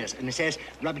is. And it says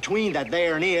right between that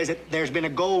there and is, there's been a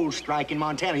gold strike in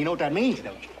Montana. You know what that means,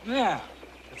 don't you? Yeah.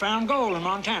 They found gold in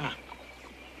Montana.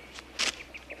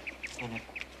 And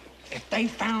if they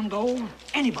found gold,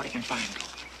 anybody can find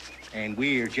gold. And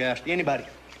we're just anybody.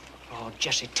 Oh,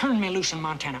 Jesse, turn me loose in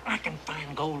Montana. I can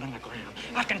find gold in the ground.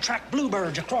 I can track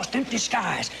bluebirds across empty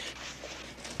skies.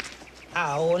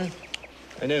 Hi, Owen.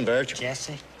 And then, Virg.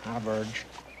 Jesse. Hi, Verge.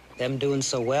 Them doing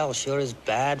so well sure is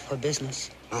bad for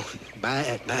business. Oh,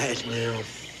 bad. Yeah.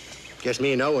 Guess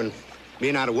me and Owen,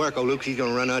 being out of work, old Luke, he's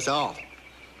gonna run us off.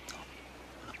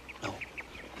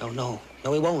 No,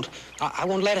 he won't. I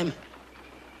won't let him.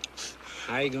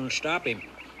 How are you gonna stop him?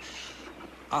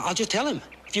 I'll just tell him.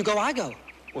 If you go, I go.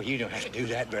 Well, you don't have to do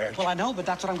that, Virg. Well, I know, but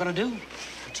that's what I'm gonna do.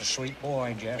 It's a sweet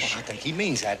boy, Jess. Well, I think he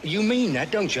means that. You mean that,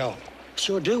 don't you?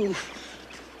 Sure do.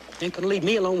 Ain't gonna leave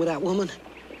me alone with that woman.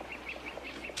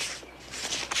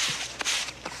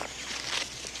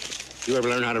 You ever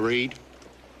learn how to read?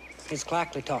 Miss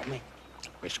Clackley taught me.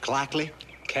 Miss Clackley?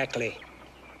 Cackley.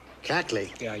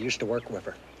 Cackley? Yeah, I used to work with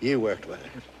her. You worked with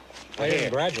her. I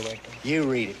didn't graduate. You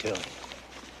read it to him.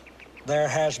 There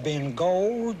has been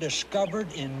gold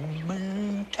discovered in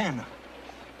Montana.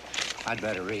 I'd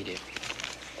better read it.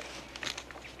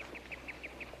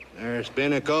 There's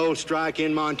been a gold strike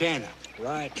in Montana.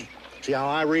 Right. See how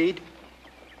I read?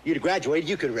 You'd have graduated,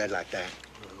 you could have read like that.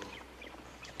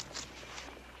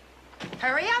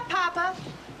 Hurry up, Papa.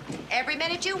 Every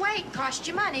minute you wait costs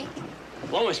you money.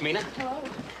 Hello, Miss Mina. Hello.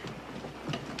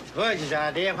 Virgil's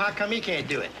idea. How come he can't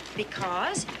do it?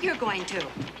 Because you're going to.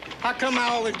 How come I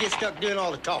always get stuck doing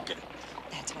all the talking?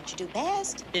 That's what you do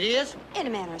best. It is? In a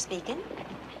manner of speaking.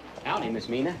 Howdy, Miss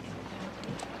Mina.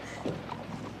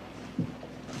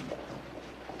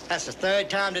 That's the third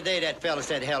time today that fella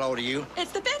said hello to you.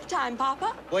 It's the 5th time,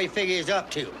 Papa. What do you figure he's up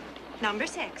to? Number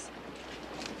 6.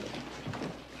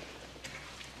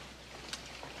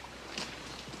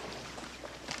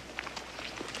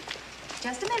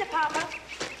 Just a minute, Papa.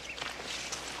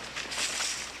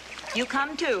 You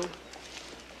come too.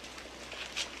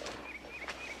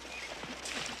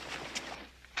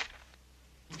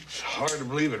 hard to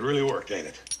believe it really worked, ain't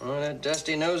it? Oh, that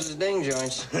Dusty knows his ding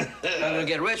joints. I'm gonna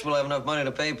get rich. We'll have enough money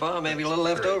to pay Pa. Maybe a little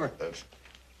left over. That's...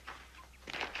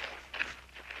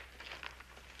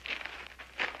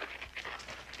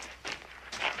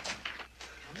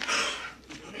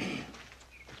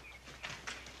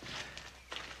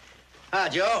 Hi,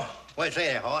 Joe. What's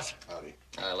there, horse? Howdy.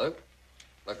 Hi, Luke.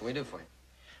 What can we do for you?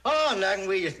 Oh, nothing.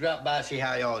 We just dropped by to see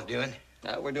how y'all's doing.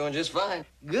 We're doing just fine.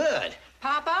 Good.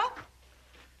 Papa?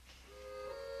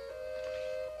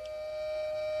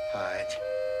 All right.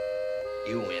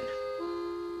 You win.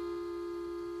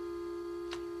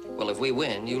 Well, if we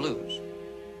win, you lose.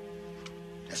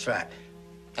 That's right.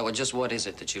 Now, well, just what is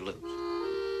it that you lose?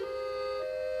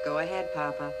 Go ahead,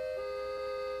 Papa.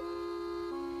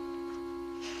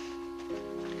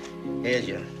 Here's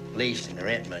your lease and the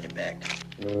rent money back.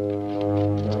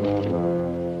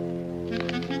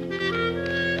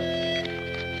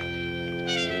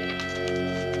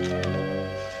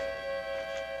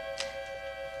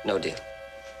 No deal.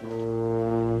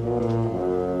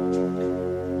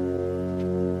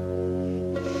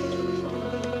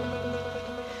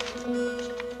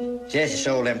 Jesse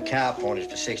sold them cow ponies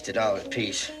for $60 a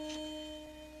piece.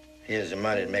 Here's the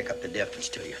money to make up the difference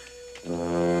to you.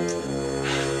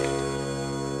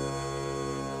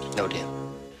 No deal.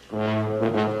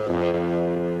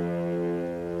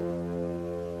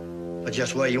 But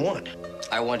just where you want.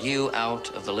 I want you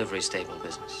out of the livery stable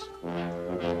business.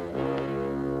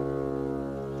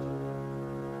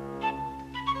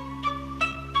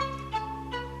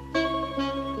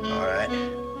 All right.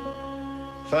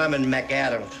 Furman and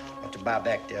McAdams want to buy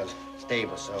back their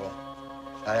stable, so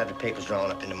I'll have the papers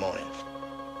drawn up in the morning.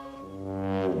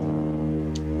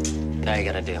 Now you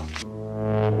got a deal.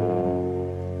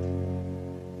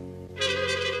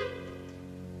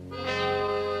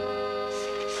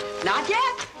 Not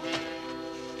yet.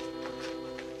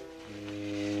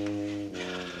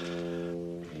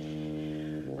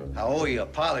 I owe you an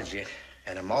apology,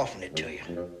 and I'm offering it to you.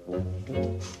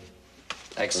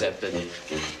 Accepted.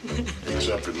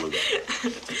 Accepted, Luke.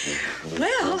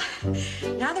 Well,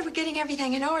 now that we're getting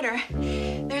everything in order,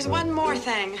 there's one more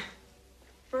thing.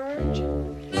 Verge?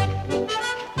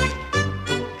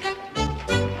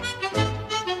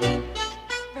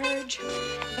 Verge,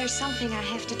 there's something I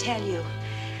have to tell you.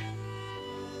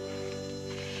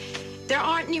 There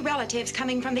aren't any relatives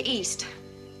coming from the East.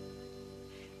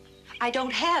 I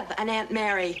don't have an Aunt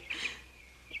Mary.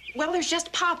 Well, there's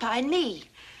just Papa and me.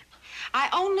 I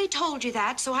only told you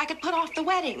that so I could put off the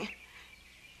wedding.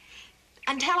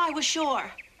 Until I was sure.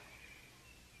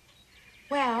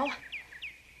 Well,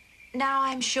 now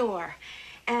I'm sure.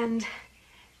 And,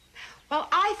 well,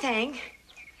 I think...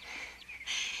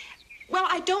 Well,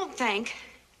 I don't think...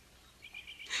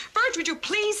 Verge, would you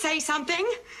please say something?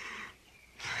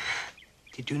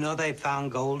 Did you know they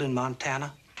found gold in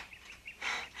Montana?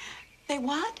 They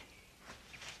what?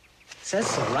 Says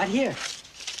so, right here.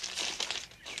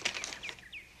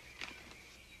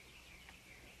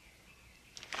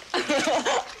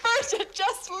 Verge, I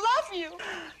just love you.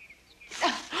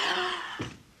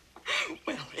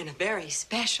 Well, in a very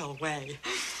special way.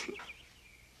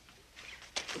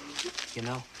 You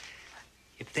know,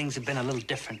 if things had been a little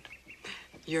different.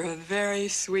 You're a very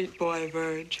sweet boy,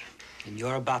 Verge. And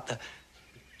you're about the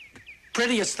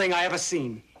prettiest thing I ever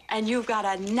seen. And you've got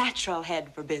a natural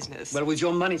head for business. Well, it was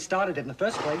your money started it in the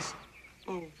first place.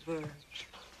 Oh, Verge.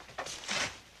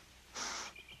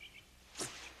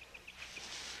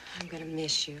 I'm gonna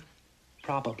miss you.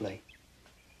 Probably,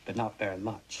 but not very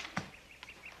much.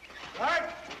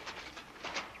 Art!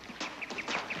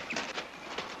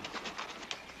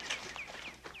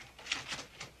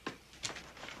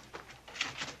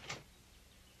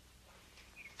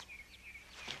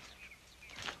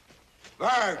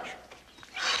 Verge!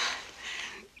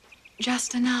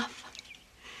 Just enough.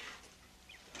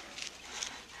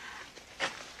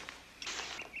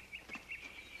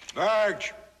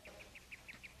 Verge!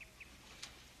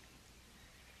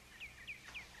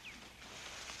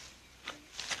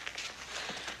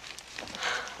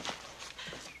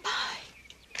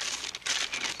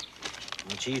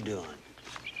 What you doing?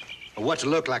 Well, what's it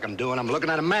look like I'm doing? I'm looking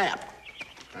at a map.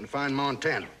 Trying to find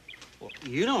Montana. Well,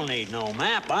 you don't need no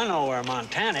map. I know where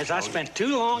Montana is. I spent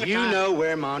too long a You time... know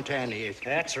where Montana is.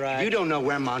 That's right. You don't know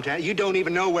where Montana... You don't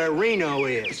even know where Reno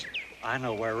is. I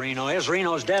know where Reno is.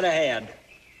 Reno's dead ahead.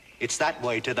 It's that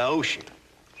way to the ocean.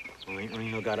 Well, ain't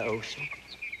Reno got an ocean?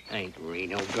 Ain't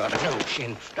Reno got an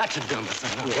ocean. That's a dumb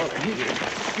thing.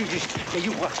 You just... Yeah,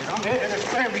 you watch it. I'm heading to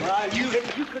family. Well,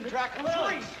 you can track them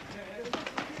free.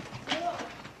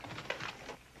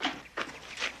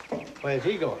 Where's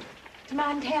he going? To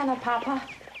Montana, Papa.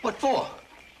 What for?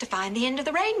 to find the end of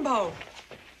the rainbow.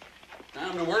 Now,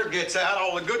 when the word gets out,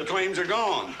 all the good claims are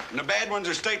gone. And the bad ones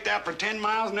are staked out for 10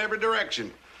 miles in every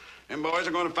direction. Them boys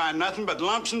are going to find nothing but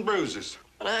lumps and bruises.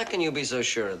 Well, how can you be so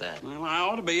sure of that? Well, I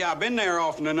ought to be. I've been there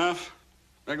often enough.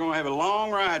 They're going to have a long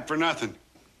ride for nothing.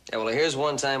 Yeah, well, here's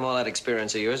one time all that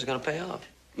experience of yours is going to pay off.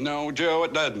 No, Joe,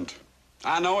 it doesn't.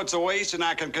 I know it's a waste, and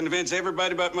I can convince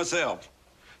everybody but myself.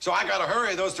 So I gotta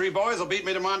hurry. Those 3 boys will beat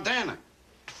me to Montana.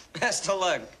 Best of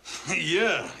luck.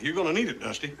 Yeah, you're gonna need it,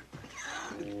 Dusty.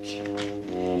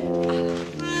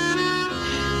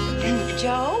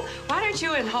 Joe, why don't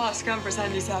you and Hoss come for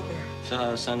Sunday supper?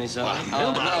 Sunday supper?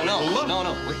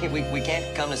 We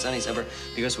can't come to Sunday supper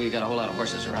because we've got a whole lot of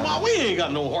horses around. Well, we ain't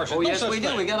got no horses. Oh, No yes, such we do.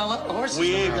 thing. We got a lot of horses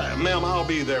We ain't around. got, ma'am, I'll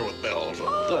be there with bells.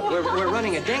 Look, we're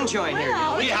running a ding joint here.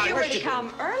 Well, Yeah, if you were to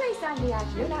come early Sunday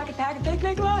afternoon, I could pack a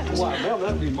picnic lunch. Why, ma'am,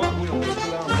 that'd be fun. We don't sit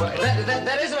down.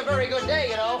 That isn't a very good day,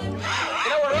 you know. You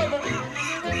know, we're open.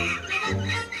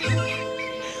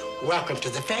 Welcome to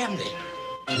the family.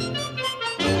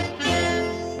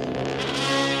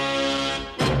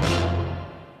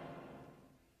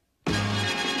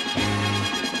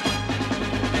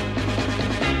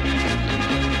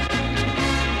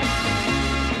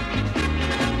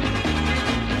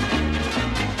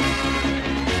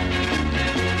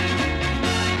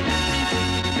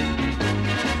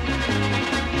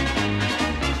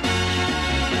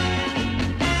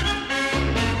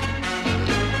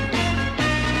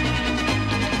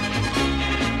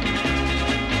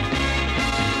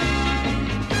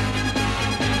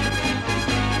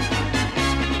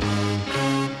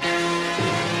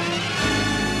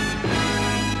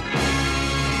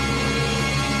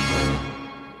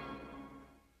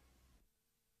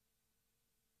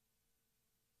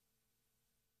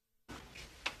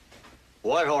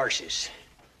 What horses?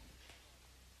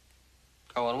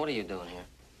 Oh, and what are you doing here?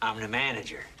 I'm the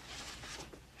manager.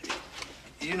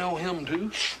 You know him,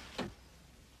 too?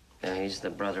 Yeah, he's the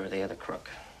brother of the other crook.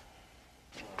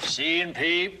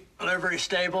 C&P Livery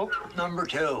Stable, number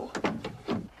 2.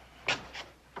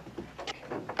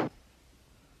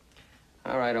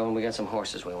 All right, Owen, we got some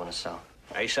horses we want to sell.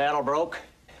 They saddle broke?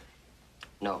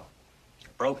 No.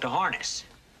 Broke the harness?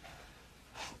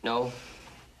 No.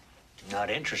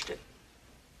 Not interested.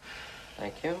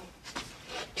 Thank you.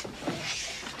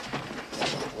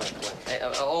 Hey,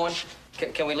 Owen,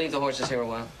 can we leave the horses here a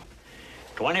while?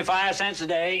 25 cents a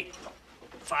day.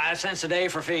 5 cents a day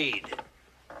for feed.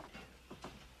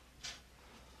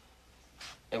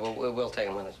 Yeah, we'll take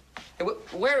them with us. Hey,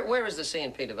 where is the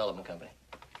C&P Development Company?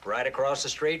 Right across the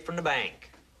street from the bank.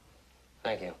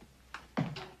 Thank you.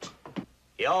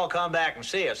 Y'all come back and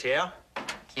see us, yeah?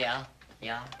 Yeah.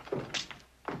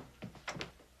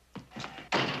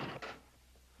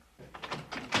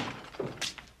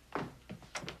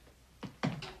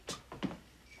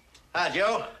 Hi,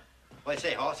 Joe. What do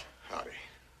you say, Hoss? Howdy.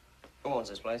 Who owns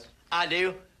this place? I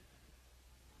do.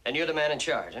 And you're the man in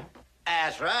charge, huh?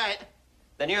 That's right.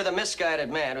 Then you're the misguided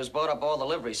man who's bought up all the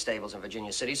livery stables in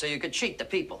Virginia City so you could cheat the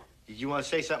people. Did you want to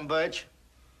say something, Budge?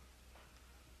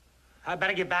 I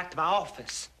better get back to my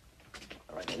office.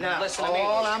 All right, Now, listen to me.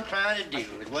 all I'm trying to do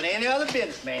is what any other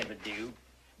businessman would do.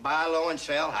 Buy low and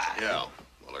sell high. Yeah.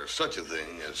 Well, there's such a thing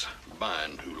as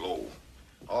buying too low.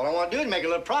 All I want to do is make a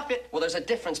little profit. Well, there's a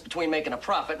difference between making a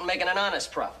profit and making an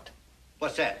honest profit.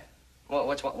 What's that? Well,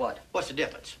 what? What's the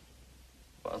difference?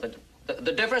 Well,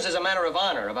 the difference is a matter of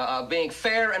honor, of being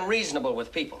fair and reasonable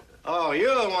with people. Oh,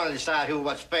 you're the one to decide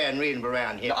what's fair and reasonable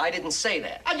around here. No, I didn't say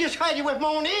that. I just heard you with my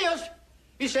own ears.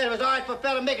 You said it was all right for a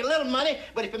fella making a little money,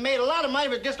 but if he made a lot of money, it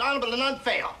was dishonorable and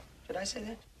unfair. Did I say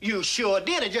that? You sure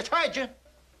did. I just heard you.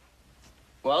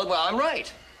 Well, I'm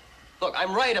right. Look,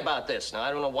 I'm right about this. Now, I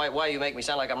don't know why you make me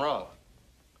sound like I'm wrong.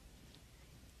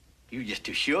 You're just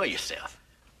too sure of yourself.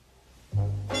 Come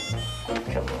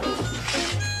on.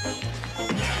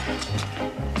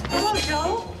 Hello,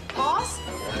 Joe. Hoss?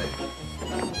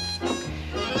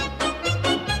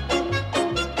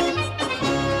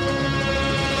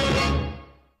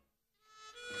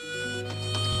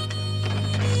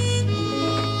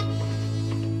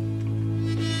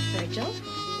 Virgil?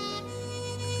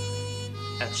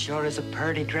 That sure is a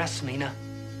pretty dress, Mina.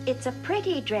 It's a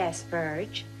pretty dress, Virg.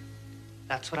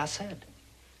 That's what I said.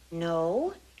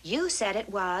 No, you said it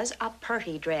was a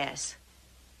purty dress.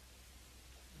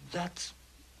 That's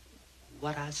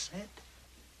what I said.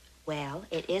 Well,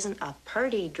 it isn't a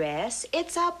purty dress,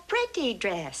 it's a pretty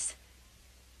dress.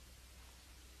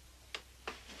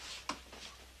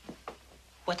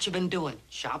 What you been doing?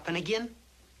 Shopping again?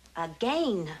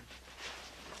 Again.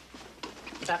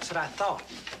 That's what I thought.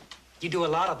 You do a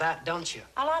lot of that, don't you?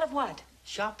 A lot of what?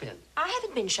 Shopping. I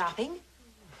haven't been shopping.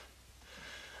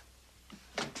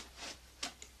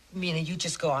 Mina, you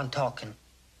just go on talking.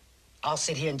 I'll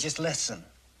sit here and just listen.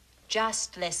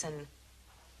 Just listen.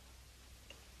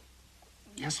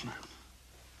 Yes, ma'am.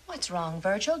 What's wrong,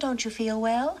 Virgil? Don't you feel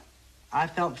well? I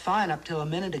felt fine up till a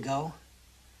minute ago.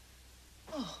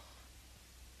 Oh.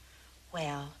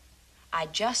 Well, I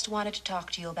just wanted to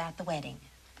talk to you about the wedding.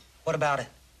 What about it?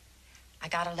 I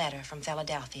got a letter from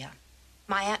Philadelphia.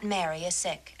 My Aunt Mary is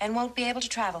sick and won't be able to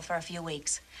travel for a few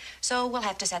weeks. So we'll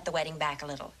have to set the wedding back a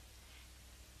little.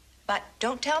 But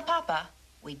don't tell Papa.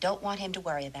 We don't want him to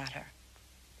worry about her.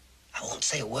 I won't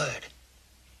say a word.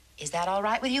 Is that all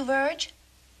right with you, Virg?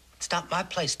 It's not my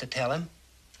place to tell him.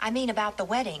 I mean about the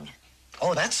wedding.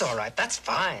 Oh, that's all right. That's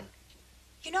fine.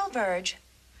 You know, Virg,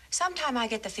 sometime I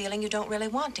get the feeling you don't really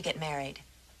want to get married.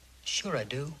 Sure I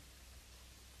do.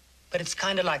 But it's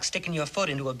kind of like sticking your foot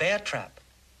into a bear trap.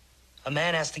 A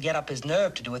man has to get up his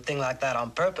nerve to do a thing like that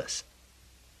on purpose.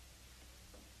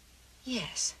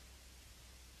 Yes.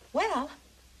 Well,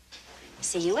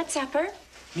 see you at supper.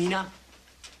 Mina,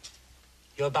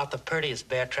 you're about the prettiest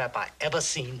bear trap I ever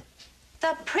seen.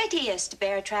 The prettiest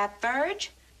bear trap, Virg.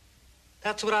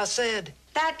 That's what I said.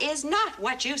 That is not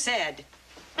what you said.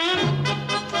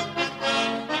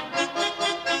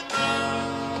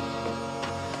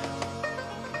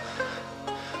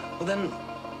 Well, then,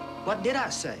 what did I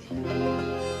say?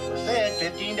 I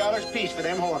said $15 a piece for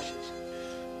them horses.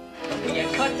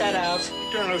 Yeah, cut that out.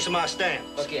 Turn loose of my stamp.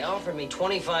 Look, you offered me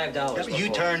 $25 You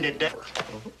before. turned it down.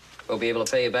 We'll be able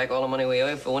to pay you back all the money we owe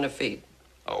you for winter feed.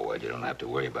 Oh, well, you don't have to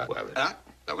worry about it.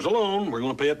 That was a loan. We're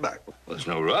going to pay it back. Well, there's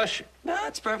no rush. No,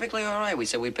 it's perfectly all right. We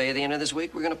said we'd pay you the end of this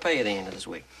week. We're going to pay you the end of this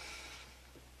week.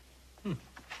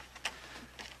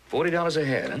 $40 a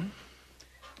head, huh?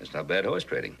 That's not bad horse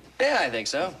trading. Yeah, I think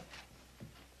so.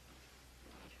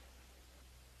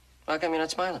 How come you're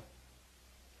not smiling?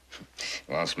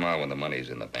 Well, I'll smile when the money's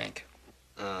in the bank.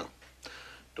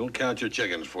 Don't count your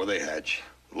chickens before they hatch.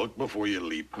 Look before you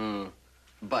leap.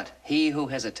 But he who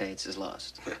hesitates is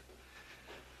lost.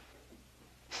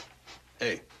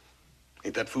 Hey,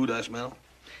 ain't that food I smell?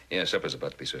 Yeah, supper's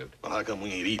about to be served. Well, how come we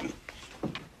ain't eating?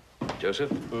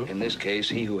 Joseph, in this case,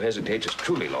 he who hesitates is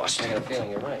truly lost. I got a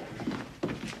feeling you're right.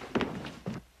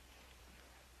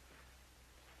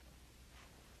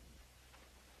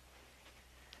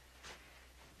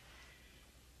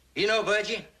 You know,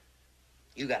 Budgie,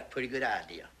 you got a pretty good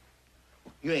idea.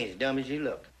 You ain't as dumb as you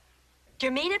look. Do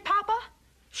you mean it, Papa?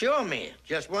 Sure, man.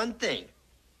 Just one thing.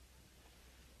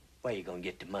 Where you gonna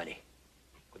get the money?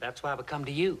 Well, that's why I would come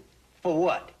to you. For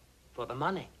what? For the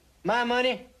money. My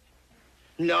money?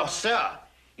 No, sir.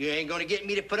 You ain't gonna get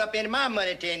me to put up any of my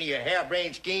money to any of your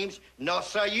harebrained schemes. No,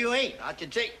 sir, you ain't. I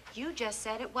can say. You just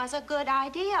said it was a good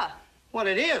idea. Well,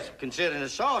 it is, considering the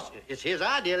sauce. It's his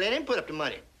idea. Let him put up the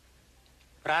money.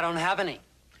 But I don't have any.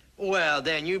 Well,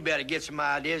 then you better get some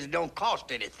ideas that don't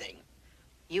cost anything.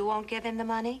 You won't give him the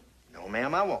money? No,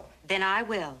 ma'am, I won't. Then I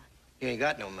will. You ain't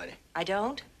got no money. I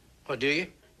don't? Well, do you?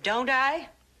 Don't I?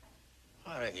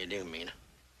 I reckon you do, Mina.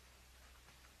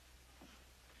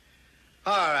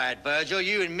 All right, Virgil,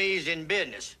 you and me's in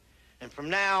business. And from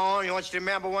now on, I want you to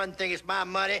remember one thing, it's my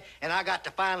money, and I got the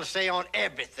final say on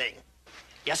everything.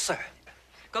 Yes, sir.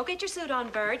 Go get your suit on,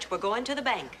 Virg. We're going to the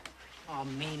bank. Oh,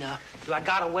 Mina, do I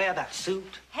gotta wear that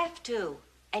suit? Have to.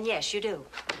 And yes, you do.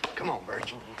 Come on,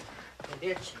 Virgil.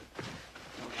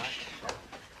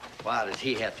 Why does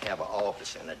he have to have an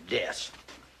office and a desk?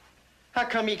 How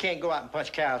come he can't go out and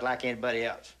punch cows like anybody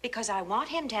else? Because I want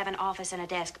him to have an office and a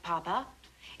desk, Papa.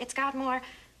 It's got more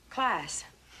class.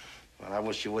 Well, I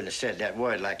wish you wouldn't have said that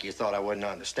word like you thought I wouldn't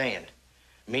understand.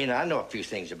 Mina, I know a few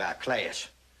things about class.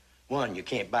 One, you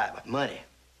can't buy it with money.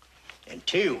 And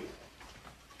two,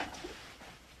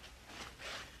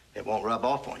 it won't rub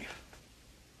off on you.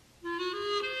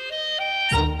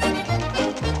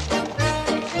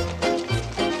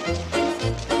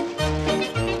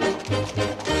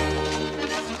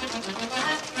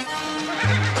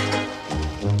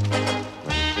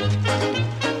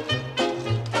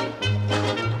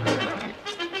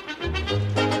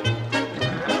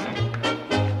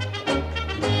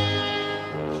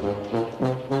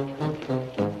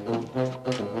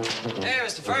 Hey,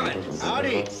 Mr. Furman.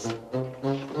 Howdy.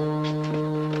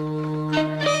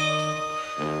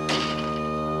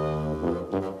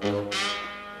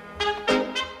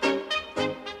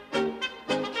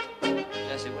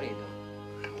 Jesse, what are you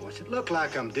doing? What's it look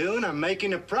like I'm doing? I'm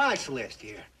making a price list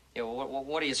here. Yeah, well,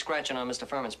 what are you scratching on Mr.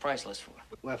 Furman's price list for?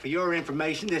 Well, for your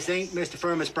information, this ain't Mr.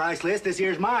 Furman's price list. This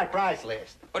here's my price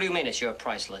list. What do you mean it's your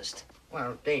price list?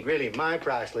 Well, it ain't really my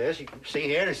price list. You can see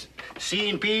here, this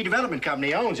C&P Development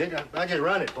Company owns it. I just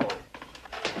run it for it.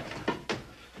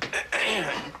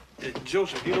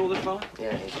 Joseph, you know this fella?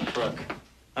 Yeah, he's a crook.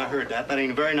 I heard that. That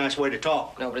ain't a very nice way to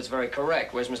talk. No, but it's very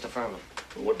correct. Where's Mr. Furman?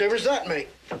 What difference does that make?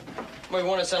 We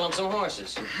want to sell him some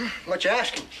horses. What you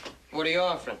asking? What are you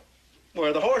offering? Where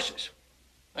are the horses?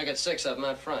 I got 6 of them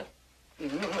out front.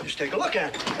 I'll just take a look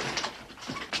at them.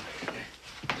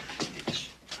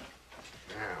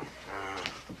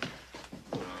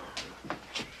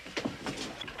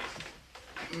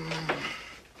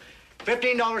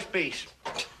 $15 a piece.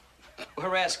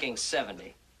 We're asking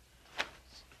 70.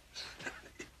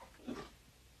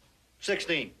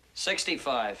 16.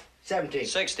 65. 17.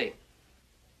 60.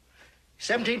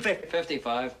 17.50.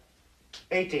 55.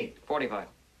 18. 45.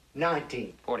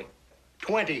 19. 40.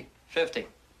 20. 50.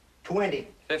 20.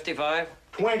 55.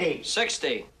 20.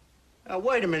 60. Now,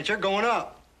 wait a minute. You're going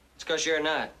up. It's because you're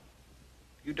not.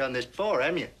 You've done this before,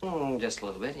 haven't you? Just a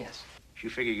little bit, yes. You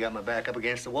figure you got my back up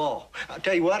against the wall. I'll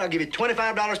tell you what. I'll give you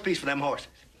 $25 a piece for them horses.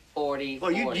 40.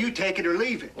 Well, 40. you take it or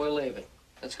leave it. We'll leave it.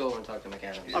 Let's go over and talk to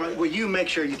McAdams. All right. Well, you make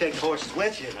sure you take the horses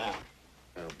with you now.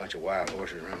 A bunch of wild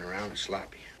horses running around and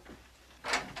sloppy.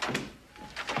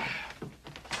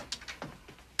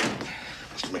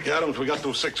 Mr. McAdams, we got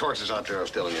those 6 horses out there I was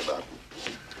telling you about.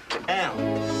 Now.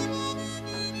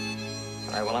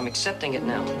 All right, well, I'm accepting it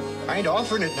now. I ain't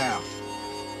offering it now.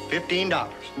 $15.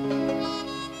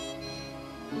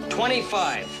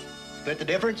 25. Split the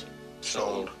difference?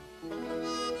 Sold.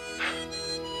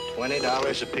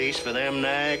 $20 a piece for them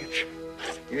nags.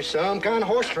 You're some kind of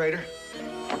horse trader.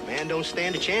 Man don't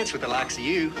stand a chance with the likes of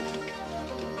you.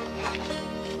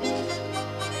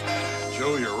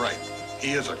 Joe, you're right.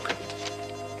 He is a crook.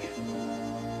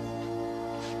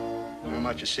 How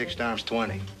much is 6 times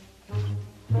 20?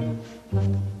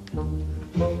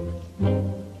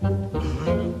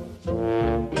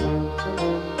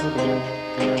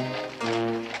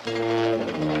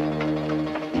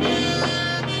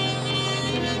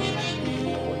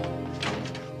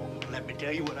 Let me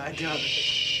tell you what I done.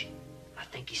 Shh. I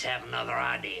think he's having another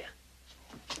idea.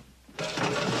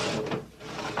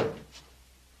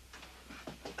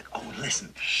 Oh,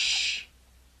 listen. Shh.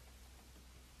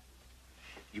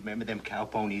 You remember them cow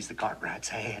ponies the Cartwrights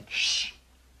had? Shh.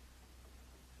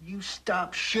 You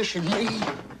stop shushing me.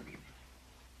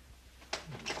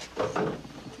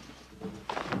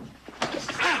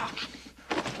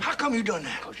 How come you done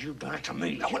that? Because you've done it to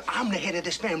me. Well, I'm the head of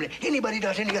this family. Anybody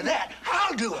does any of that,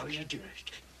 I'll do it.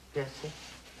 Jesse?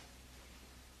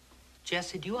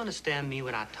 Jesse, do you understand me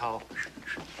when I talk?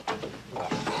 Oh,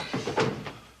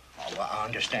 well, I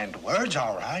understand the words,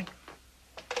 all right.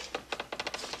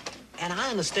 And I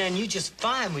understand you just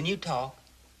fine when you talk.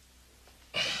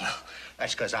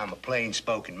 That's because I'm a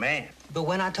plain-spoken man. But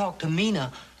when I talk to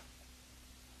Mina,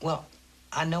 well,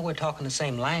 I know we're talking the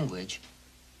same language,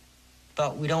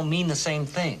 but we don't mean the same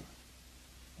thing.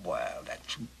 Well,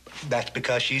 that's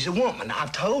because she's a woman.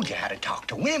 I've told you how to talk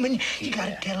to women. You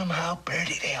gotta tell them how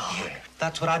pretty they are. Yeah.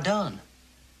 That's what I done.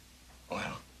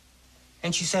 Well?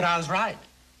 And she said I was right,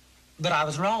 but I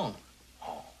was wrong.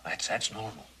 Oh, that's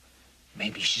normal.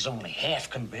 Maybe she's only half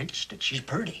convinced that she's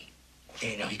pretty.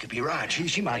 You know, you could be right.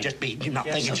 She might just be not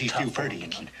thinking she's too pretty.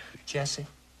 Jesse,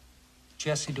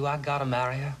 do I gotta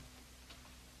marry her?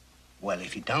 Well,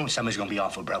 if you don't, somebody's gonna be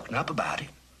awful broken up about it.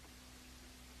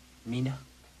 Mina?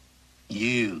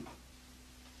 You.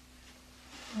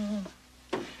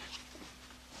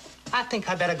 I think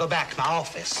I better go back to my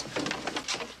office.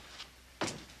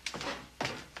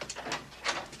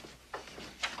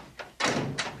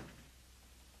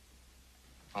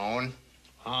 Owen?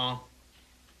 Huh?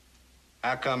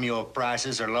 How come your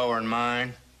prices are lower than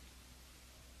mine?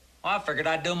 Well, I figured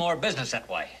I'd do more business that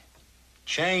way.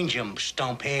 Change 'em,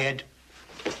 stumphead.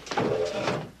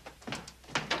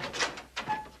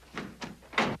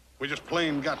 We just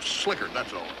plain got slickered,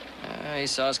 that's all. He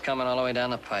saw us coming all the way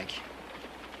down the pike.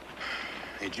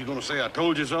 Ain't you gonna say I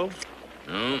told you so?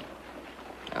 No.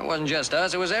 It wasn't just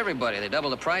us, it was everybody. They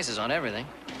doubled the prices on everything.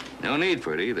 No need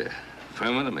for it either.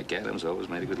 Furman and McAdams always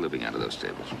made a good living out of those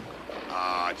stables.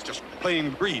 It's just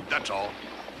plain greed, that's all.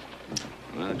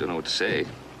 Well, I don't know what to say.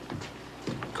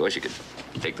 Of course, you could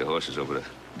take the horses over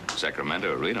to Sacramento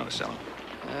or Reno to sell them.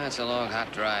 It's a long,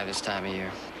 hot drive this time of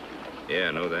year. Yeah,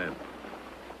 I know that.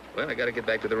 Well, I gotta get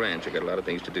back to the ranch. I got a lot of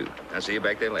things to do. I'll see you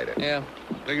back there later. Yeah.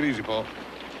 Take it easy, Paul.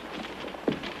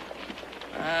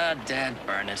 Dad,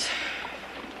 burn it.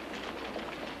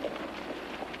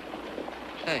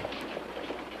 Hey.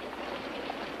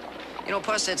 You know,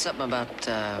 Pa said something about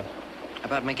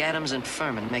McAdams and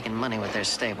Furman making money with their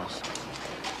stables.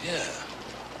 Yeah.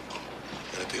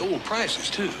 And at the old prices,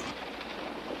 too.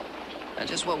 Now,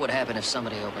 just what would happen if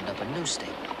somebody opened up a new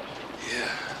stable?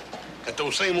 Yeah. At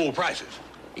those same old prices.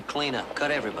 You clean up,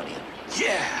 cut everybody under.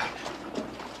 Yeah.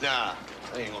 Nah,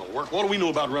 that ain't gonna work. What do we know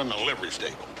about running a livery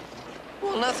stable?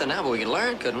 Well, nothing now, but we could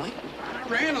learn, couldn't we? I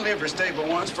ran a livery stable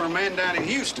once for a man down in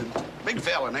Houston. Big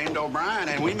fella named O'Brien,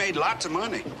 and we made lots of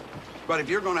money. But if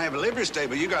you're gonna have a livery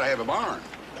stable, you gotta have a barn.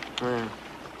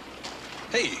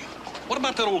 Hey, what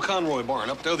about that old Conroy barn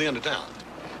up the other end of town?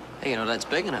 Hey, you know, that's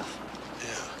big enough.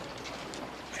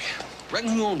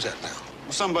 Reckon who owns that now?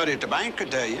 Well, somebody at the bank could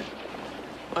tell you.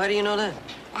 Why do you know that?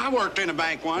 I worked in a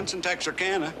bank once in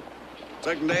Texarkana.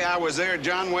 Second day I was there,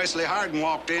 John Wesley Hardin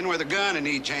walked in with a gun in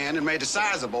each hand and made a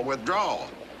sizable withdrawal.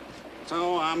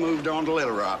 So I moved on to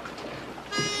Little Rock.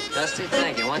 Dusty,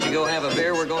 thank you. Why don't you go have a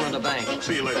beer? We're going to the bank.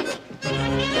 See you later. I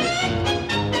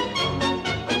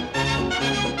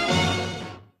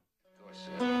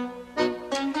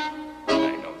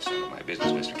know it's none of my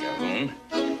business, Mr. Calhoun.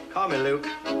 Call me Luke.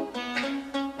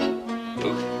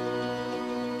 Luke,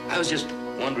 I was just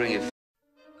wondering if...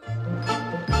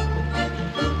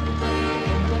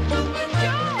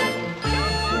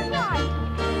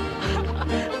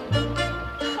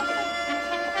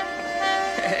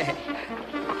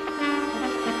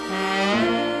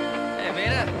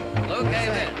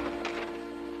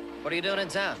 What are you doing in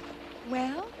town?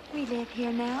 Well, we live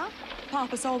here now.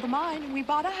 Papa sold the mine and we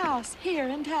bought a house here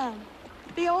in town.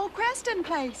 The old Creston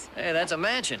place. Hey, that's a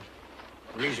mansion.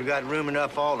 At least we got room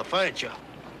enough for all the furniture.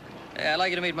 Hey, I'd like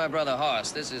you to meet my brother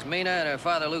Horace. This is Mina and her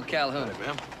father Luke Calhoun. Hey,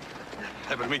 ma'am.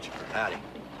 Happy to meet you. Howdy.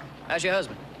 How's your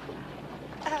husband?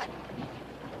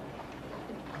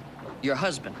 Your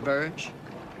husband, Burge?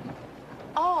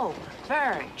 Oh,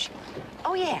 Verge.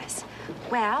 Oh, yes.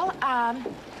 Well,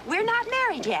 we're not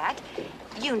married yet.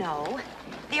 You know,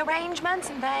 the arrangements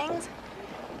and things.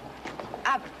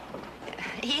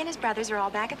 He and his brothers are all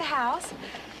back at the house.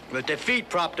 But their feet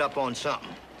propped up on something.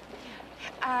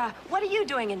 What are you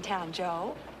doing in town,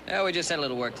 Joe? Yeah, we just had a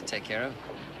little work to take care of.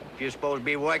 If you're supposed to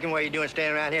be working, what are you doing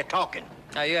standing around here talking?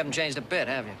 Now, you haven't changed a bit,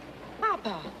 have you?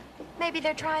 Papa, maybe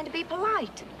they're trying to be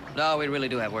polite. No, we really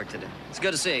do have work to do. It's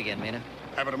good to see you again, Mina.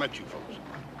 Happy to meet you folks.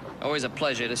 Always a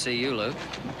pleasure to see you, Luke.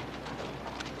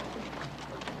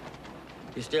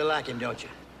 You still like him, don't you?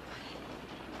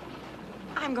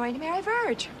 I'm going to marry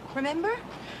Verge, remember?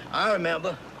 I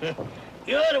remember.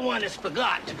 You're the one that's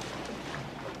forgot.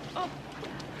 Oh.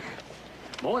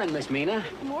 Morning, Miss Mina.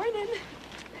 Morning.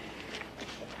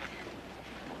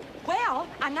 Well,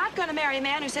 I'm not going to marry a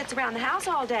man who sits around the house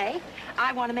all day.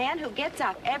 I want a man who gets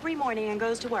up every morning and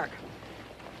goes to work.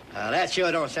 That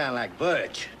sure don't sound like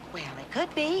Burge. Well, it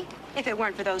could be, if it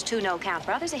weren't for those two no-count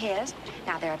brothers of his.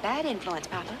 Now, they're a bad influence,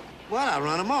 Papa. Well, I'll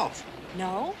run them off.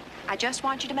 No, I just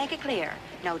want you to make it clear.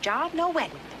 No job, no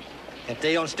wedding. If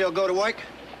they don't still go to work?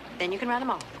 Then you can run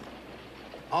them off.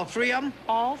 All three of them?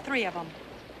 All three of them.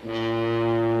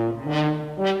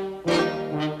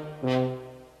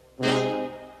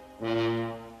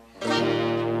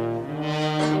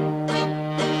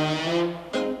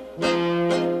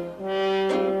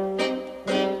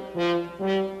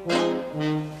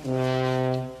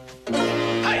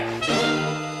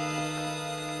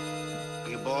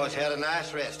 Had a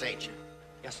nice rest, ain't you?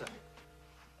 Yes, sir.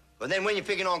 Well, then when you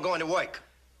figuring on going to work?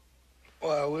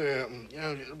 Well, we're,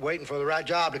 waiting for the right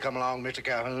job to come along, Mr.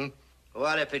 Calhoun.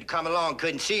 Well, if it'd come along,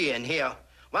 couldn't see you in here.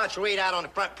 Why don't you wait out on the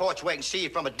front porch where I can see you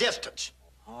from a distance?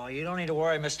 Oh, you don't need to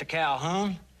worry, Mr.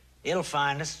 Calhoun. It'll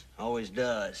find us. Always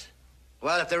does.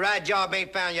 Well, if the right job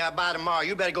ain't found you out by tomorrow,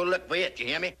 you better go look for it, you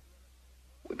hear me?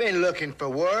 We've been looking for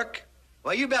work.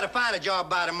 Well, you better find a job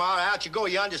by tomorrow. Out you go,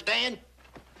 you understand?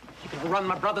 You gonna run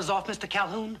my brothers off, Mr.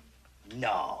 Calhoun?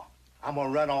 No. I'm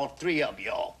gonna run all three of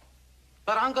y'all.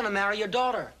 But I'm gonna marry your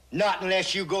daughter. Not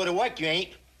unless you go to work, you ain't.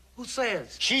 Who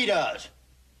says? She does.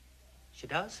 She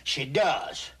does? She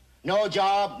does. No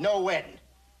job, no wedding.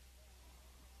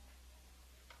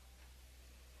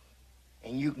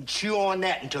 And you can chew on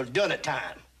that until dinner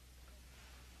time.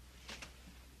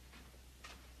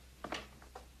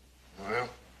 Well,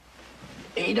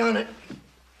 he done it.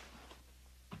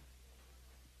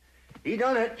 He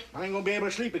done it. I ain't gonna be able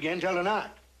to sleep again till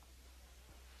tonight.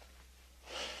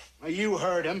 Now, you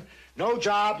heard him. No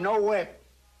job, no wedding.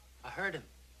 I heard him.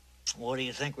 What do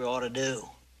you think we ought to do?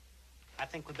 I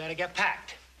think we better get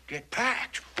packed. Get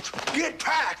packed? Get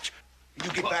packed? You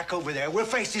get back over there. We'll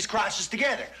face this crisis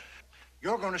together.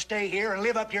 You're gonna stay here and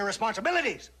live up to your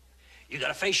responsibilities. You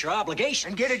gotta face your obligation.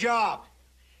 And get a job.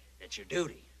 It's your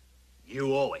duty.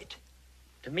 You owe it.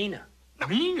 To Mina.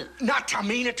 Mina? Not to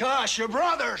Mina, to us, your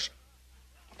brothers.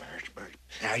 Verge.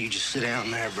 Now, you just sit down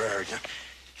there, Verge. Now,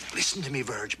 listen to me,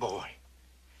 Verge boy.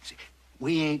 See,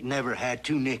 we ain't never had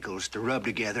two nickels to rub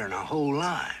together in our whole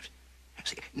lives.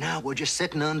 See, now we're just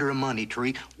sitting under a money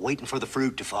tree waiting for the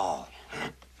fruit to fall.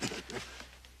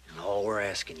 And all we're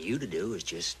asking you to do is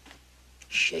just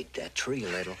shake that tree a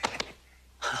little.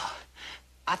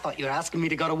 I thought you were asking me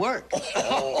to go to work.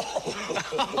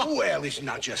 Well, it's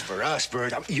not just for us,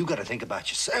 Bert. I mean, you got to think about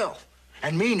yourself.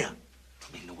 And Mina,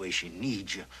 I mean, the way she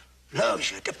needs you,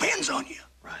 loves you, depends on you.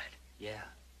 Right, yeah.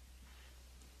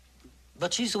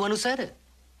 But she's the one who said it.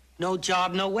 No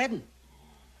job, no wedding.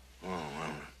 Oh,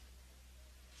 well,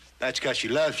 that's because she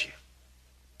loves you.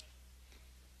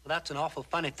 Well, that's an awful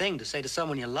funny thing to say to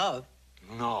someone you love.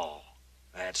 No,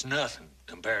 that's nothing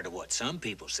compared to what some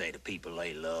people say to people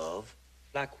they love.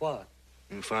 Like what?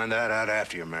 You'll find that out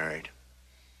after you're married.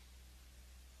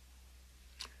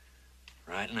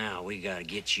 Right now, we gotta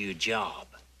get you a job.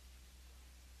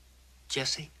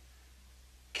 Jesse,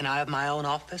 can I have my own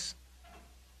office?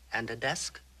 And a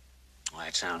desk? Well,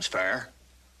 that sounds fair.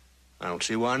 I don't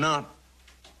see why not. Well,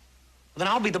 then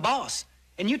I'll be the boss,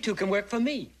 and you two can work for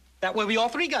me. That way we all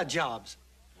three got jobs.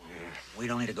 We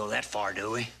don't need to go that far,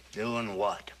 do we? Doing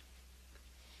what?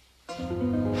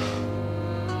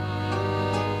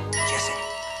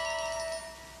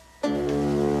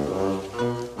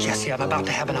 Jesse, I'm about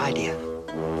to have an idea.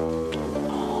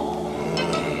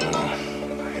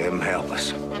 Heaven help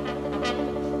us.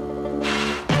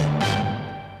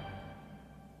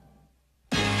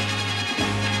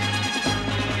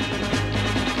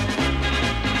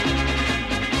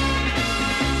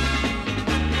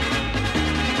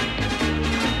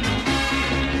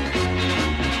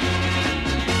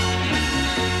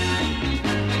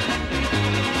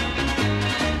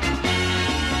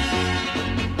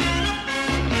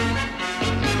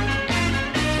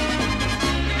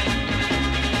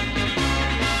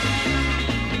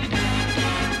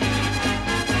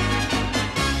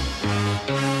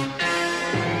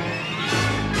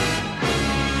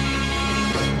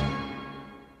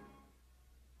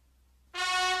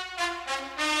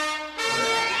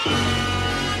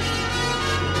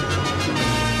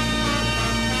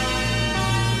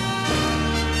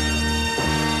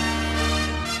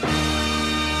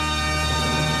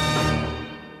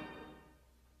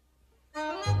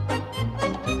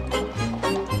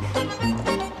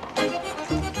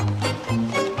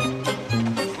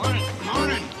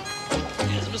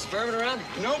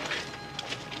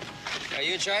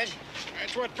 Charge?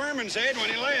 That's what Furman said when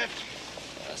he left.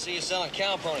 I see you selling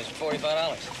cow ponies for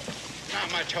 $45.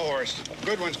 Not much horse.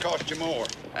 Good ones cost you more.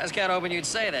 I was kind of hoping you'd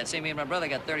say that. See, me and my brother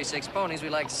got 36 ponies we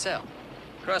like to sell.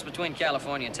 Cross between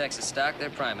California and Texas stock.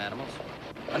 They're prime animals.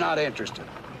 I'm not interested.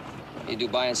 You do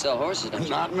buy and sell horses, don't you?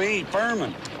 Not me,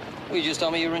 Furman. Well, you just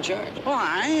told me you were in charge. Well,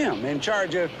 I am in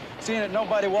charge of seeing that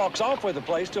nobody walks off with the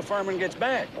place till Furman gets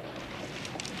back.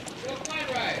 Well, quite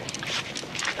right.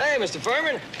 Hey, Mr.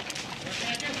 Furman. What can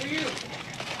I do for you?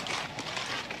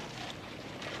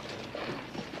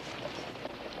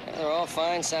 They're all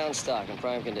fine, sound stock in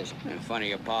prime condition. Funny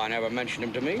your pa never mentioned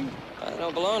them to me. They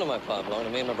don't belong to my pa, belong to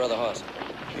me and my brother Hoss.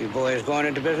 You boys going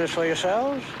into business for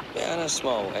yourselves? Yeah, in a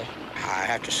small way. I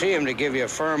have to see them to give you a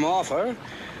firm offer.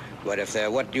 But if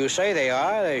they're what you say they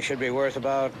are, they should be worth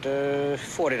about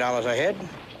 $40 a head.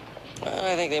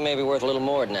 I think they may be worth a little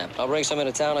more than that. I'll bring some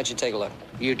into town, let you take a look.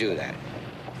 You do that.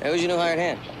 Hey, who's your new hired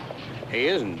hand? He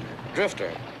isn't.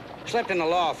 Drifter. Slept in the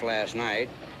loft last night.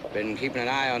 Been keeping an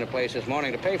eye on the place this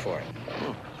morning to pay for it.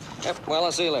 Yep, well,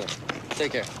 I'll see you later.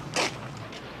 Take care.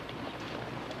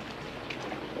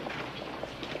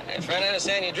 Hey, friend, I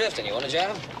understand you're drifting. You want a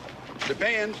job?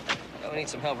 Depends. Well, we need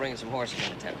some help bringing some horses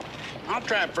into town. I'll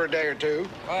trap for a day or two.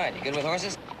 All right, you good with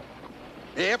horses?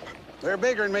 Yep. They're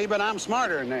bigger than me, but I'm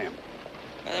smarter than them.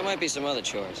 Well, there might be some other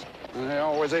chores. There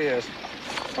always is.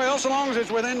 Well, so long as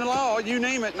it's within the law, you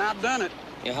name it, and I've done it.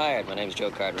 You're hired. My name's Joe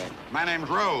Cartwright. My name's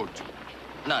Rhodes.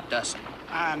 Not Dusty.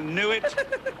 I knew it.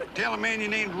 Tell a man you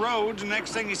named Rhodes, and the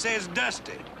next thing he says,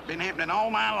 Dusty. Been happening all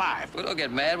my life. Well, don't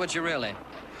get mad. What's your real name?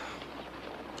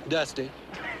 Dusty.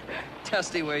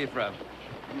 Dusty, where you from?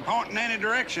 Pointing any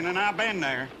direction, and I've been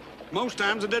there. Most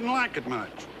times I didn't like it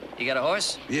much. You got a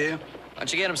horse? Yeah. Why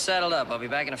don't you get him saddled up? I'll be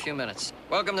back in a few minutes.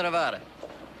 Welcome to Nevada.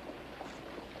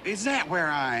 Is that where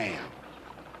I am?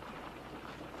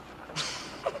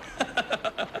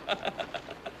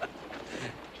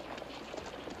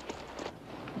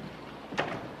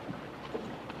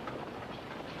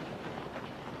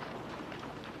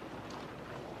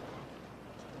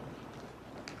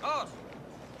 Hoss!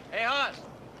 Hey, Hoss!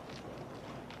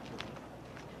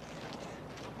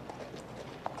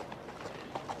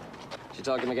 Did you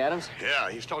talk to McAdams? Yeah,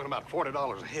 he's talking about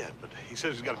 $40 a head, but he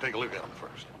says he's got to take a look at them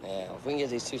first. Yeah, well, if we can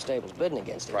get these two stables bidding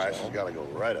against each Price other. has got to go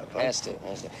right up, huh? Has to.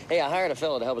 Hey, I hired a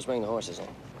fellow to help us bring the horses in.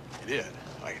 He did?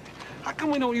 How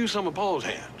come we don't use some of Paul's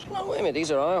hands? No, wait a minute.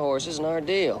 These are our horses and our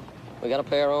deal. We got to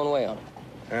pay our own way on it.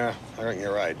 Yeah, I reckon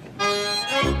you're right.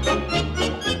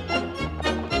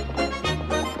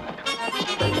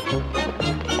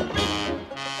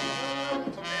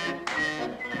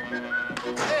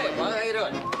 Hey, Bob, how you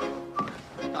doing?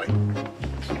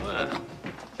 Well,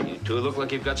 you two look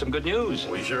like you've got some good news.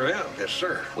 We sure have, yes,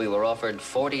 sir. We were offered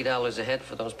 $40 a head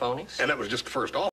for those ponies. And that was just the first offer.